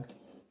dab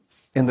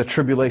in the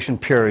tribulation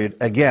period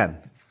again.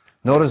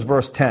 Notice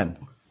verse 10.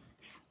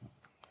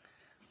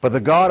 But the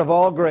God of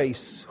all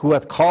grace, who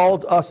hath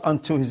called us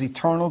unto his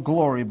eternal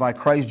glory by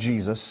Christ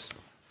Jesus,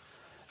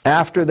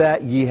 after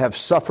that ye have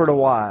suffered a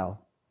while,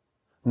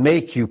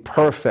 make you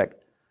perfect,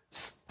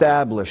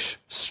 establish,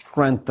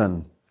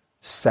 strengthen,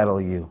 settle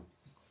you.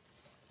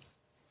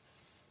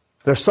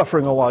 They're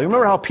suffering a while. You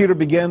remember how Peter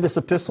began this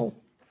epistle?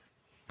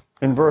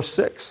 In verse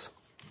 6.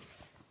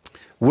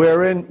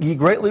 Wherein ye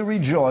greatly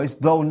rejoice,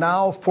 though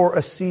now for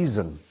a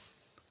season.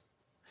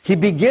 He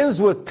begins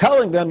with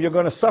telling them you're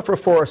going to suffer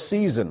for a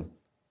season.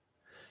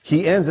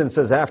 He ends and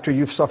says, after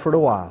you've suffered a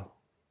while,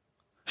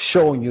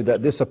 showing you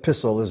that this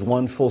epistle is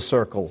one full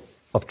circle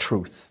of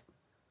truth.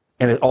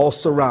 And it all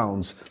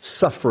surrounds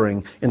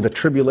suffering in the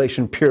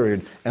tribulation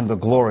period and the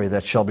glory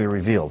that shall be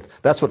revealed.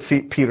 That's what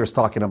Peter's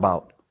talking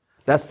about.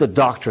 That's the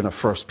doctrine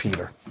of 1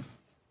 Peter.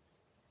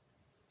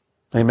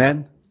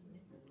 Amen?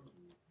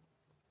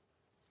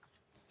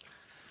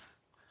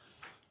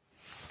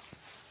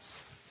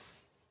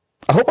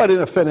 I hope I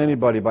didn't offend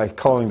anybody by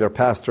calling their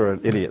pastor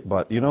an idiot,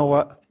 but you know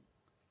what?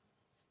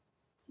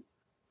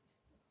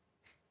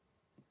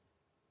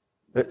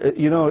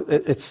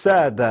 It's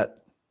sad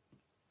that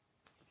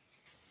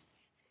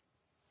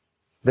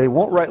they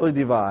won't rightly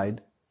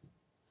divide.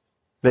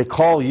 They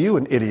call you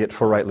an idiot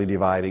for rightly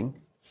dividing,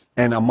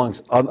 and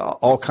amongst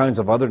all kinds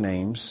of other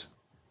names.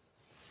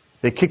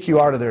 They kick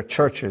you out of their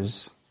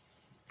churches.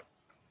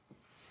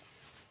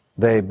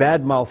 They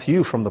badmouth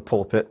you from the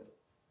pulpit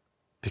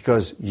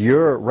because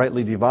you're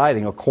rightly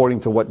dividing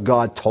according to what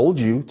God told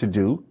you to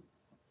do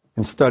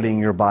in studying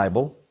your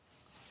Bible.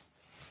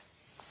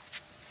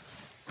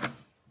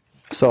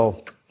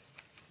 So,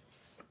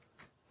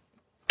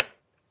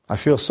 I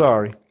feel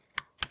sorry.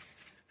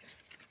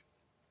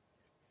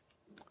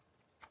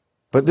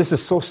 But this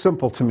is so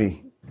simple to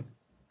me.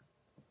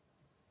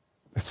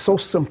 It's so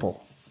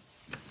simple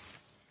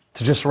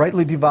to just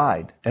rightly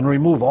divide and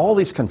remove all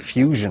these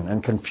confusion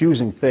and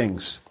confusing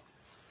things.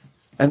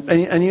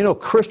 And you know,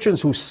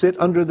 Christians who sit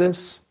under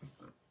this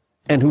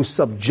and who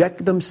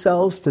subject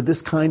themselves to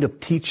this kind of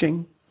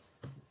teaching,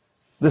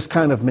 this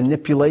kind of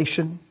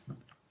manipulation,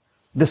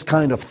 this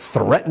kind of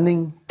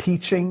threatening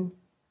teaching,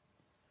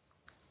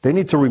 they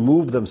need to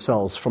remove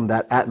themselves from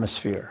that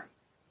atmosphere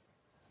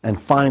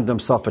and find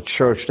themselves a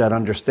church that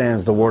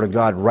understands the Word of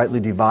God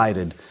rightly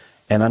divided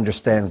and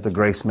understands the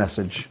grace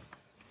message.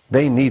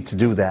 They need to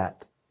do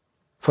that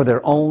for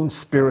their own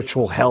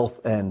spiritual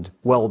health and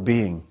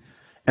well-being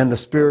and the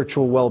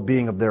spiritual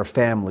well-being of their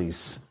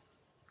families.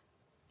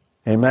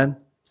 Amen?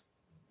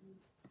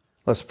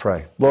 Let's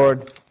pray.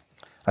 Lord,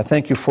 I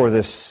thank you for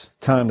this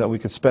time that we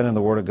could spend in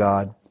the Word of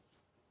God.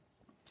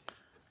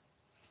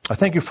 I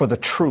thank you for the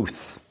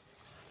truth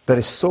that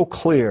is so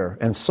clear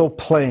and so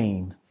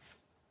plain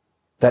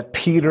that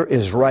Peter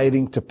is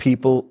writing to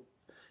people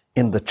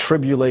in the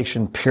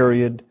tribulation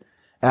period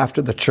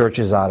after the church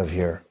is out of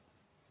here.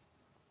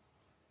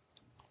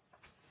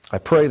 I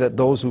pray that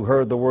those who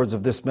heard the words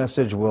of this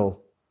message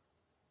will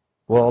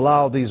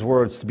allow these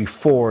words to be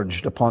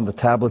forged upon the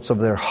tablets of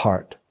their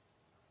heart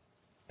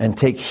and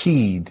take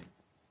heed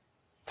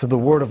to the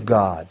Word of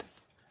God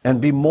and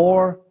be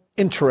more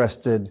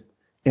interested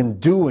in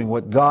doing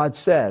what God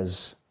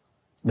says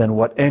than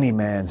what any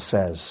man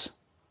says.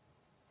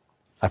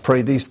 I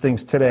pray these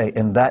things today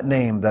in that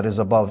name that is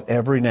above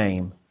every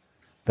name,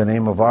 the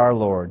name of our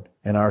Lord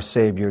and our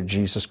Savior,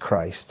 Jesus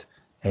Christ.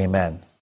 Amen.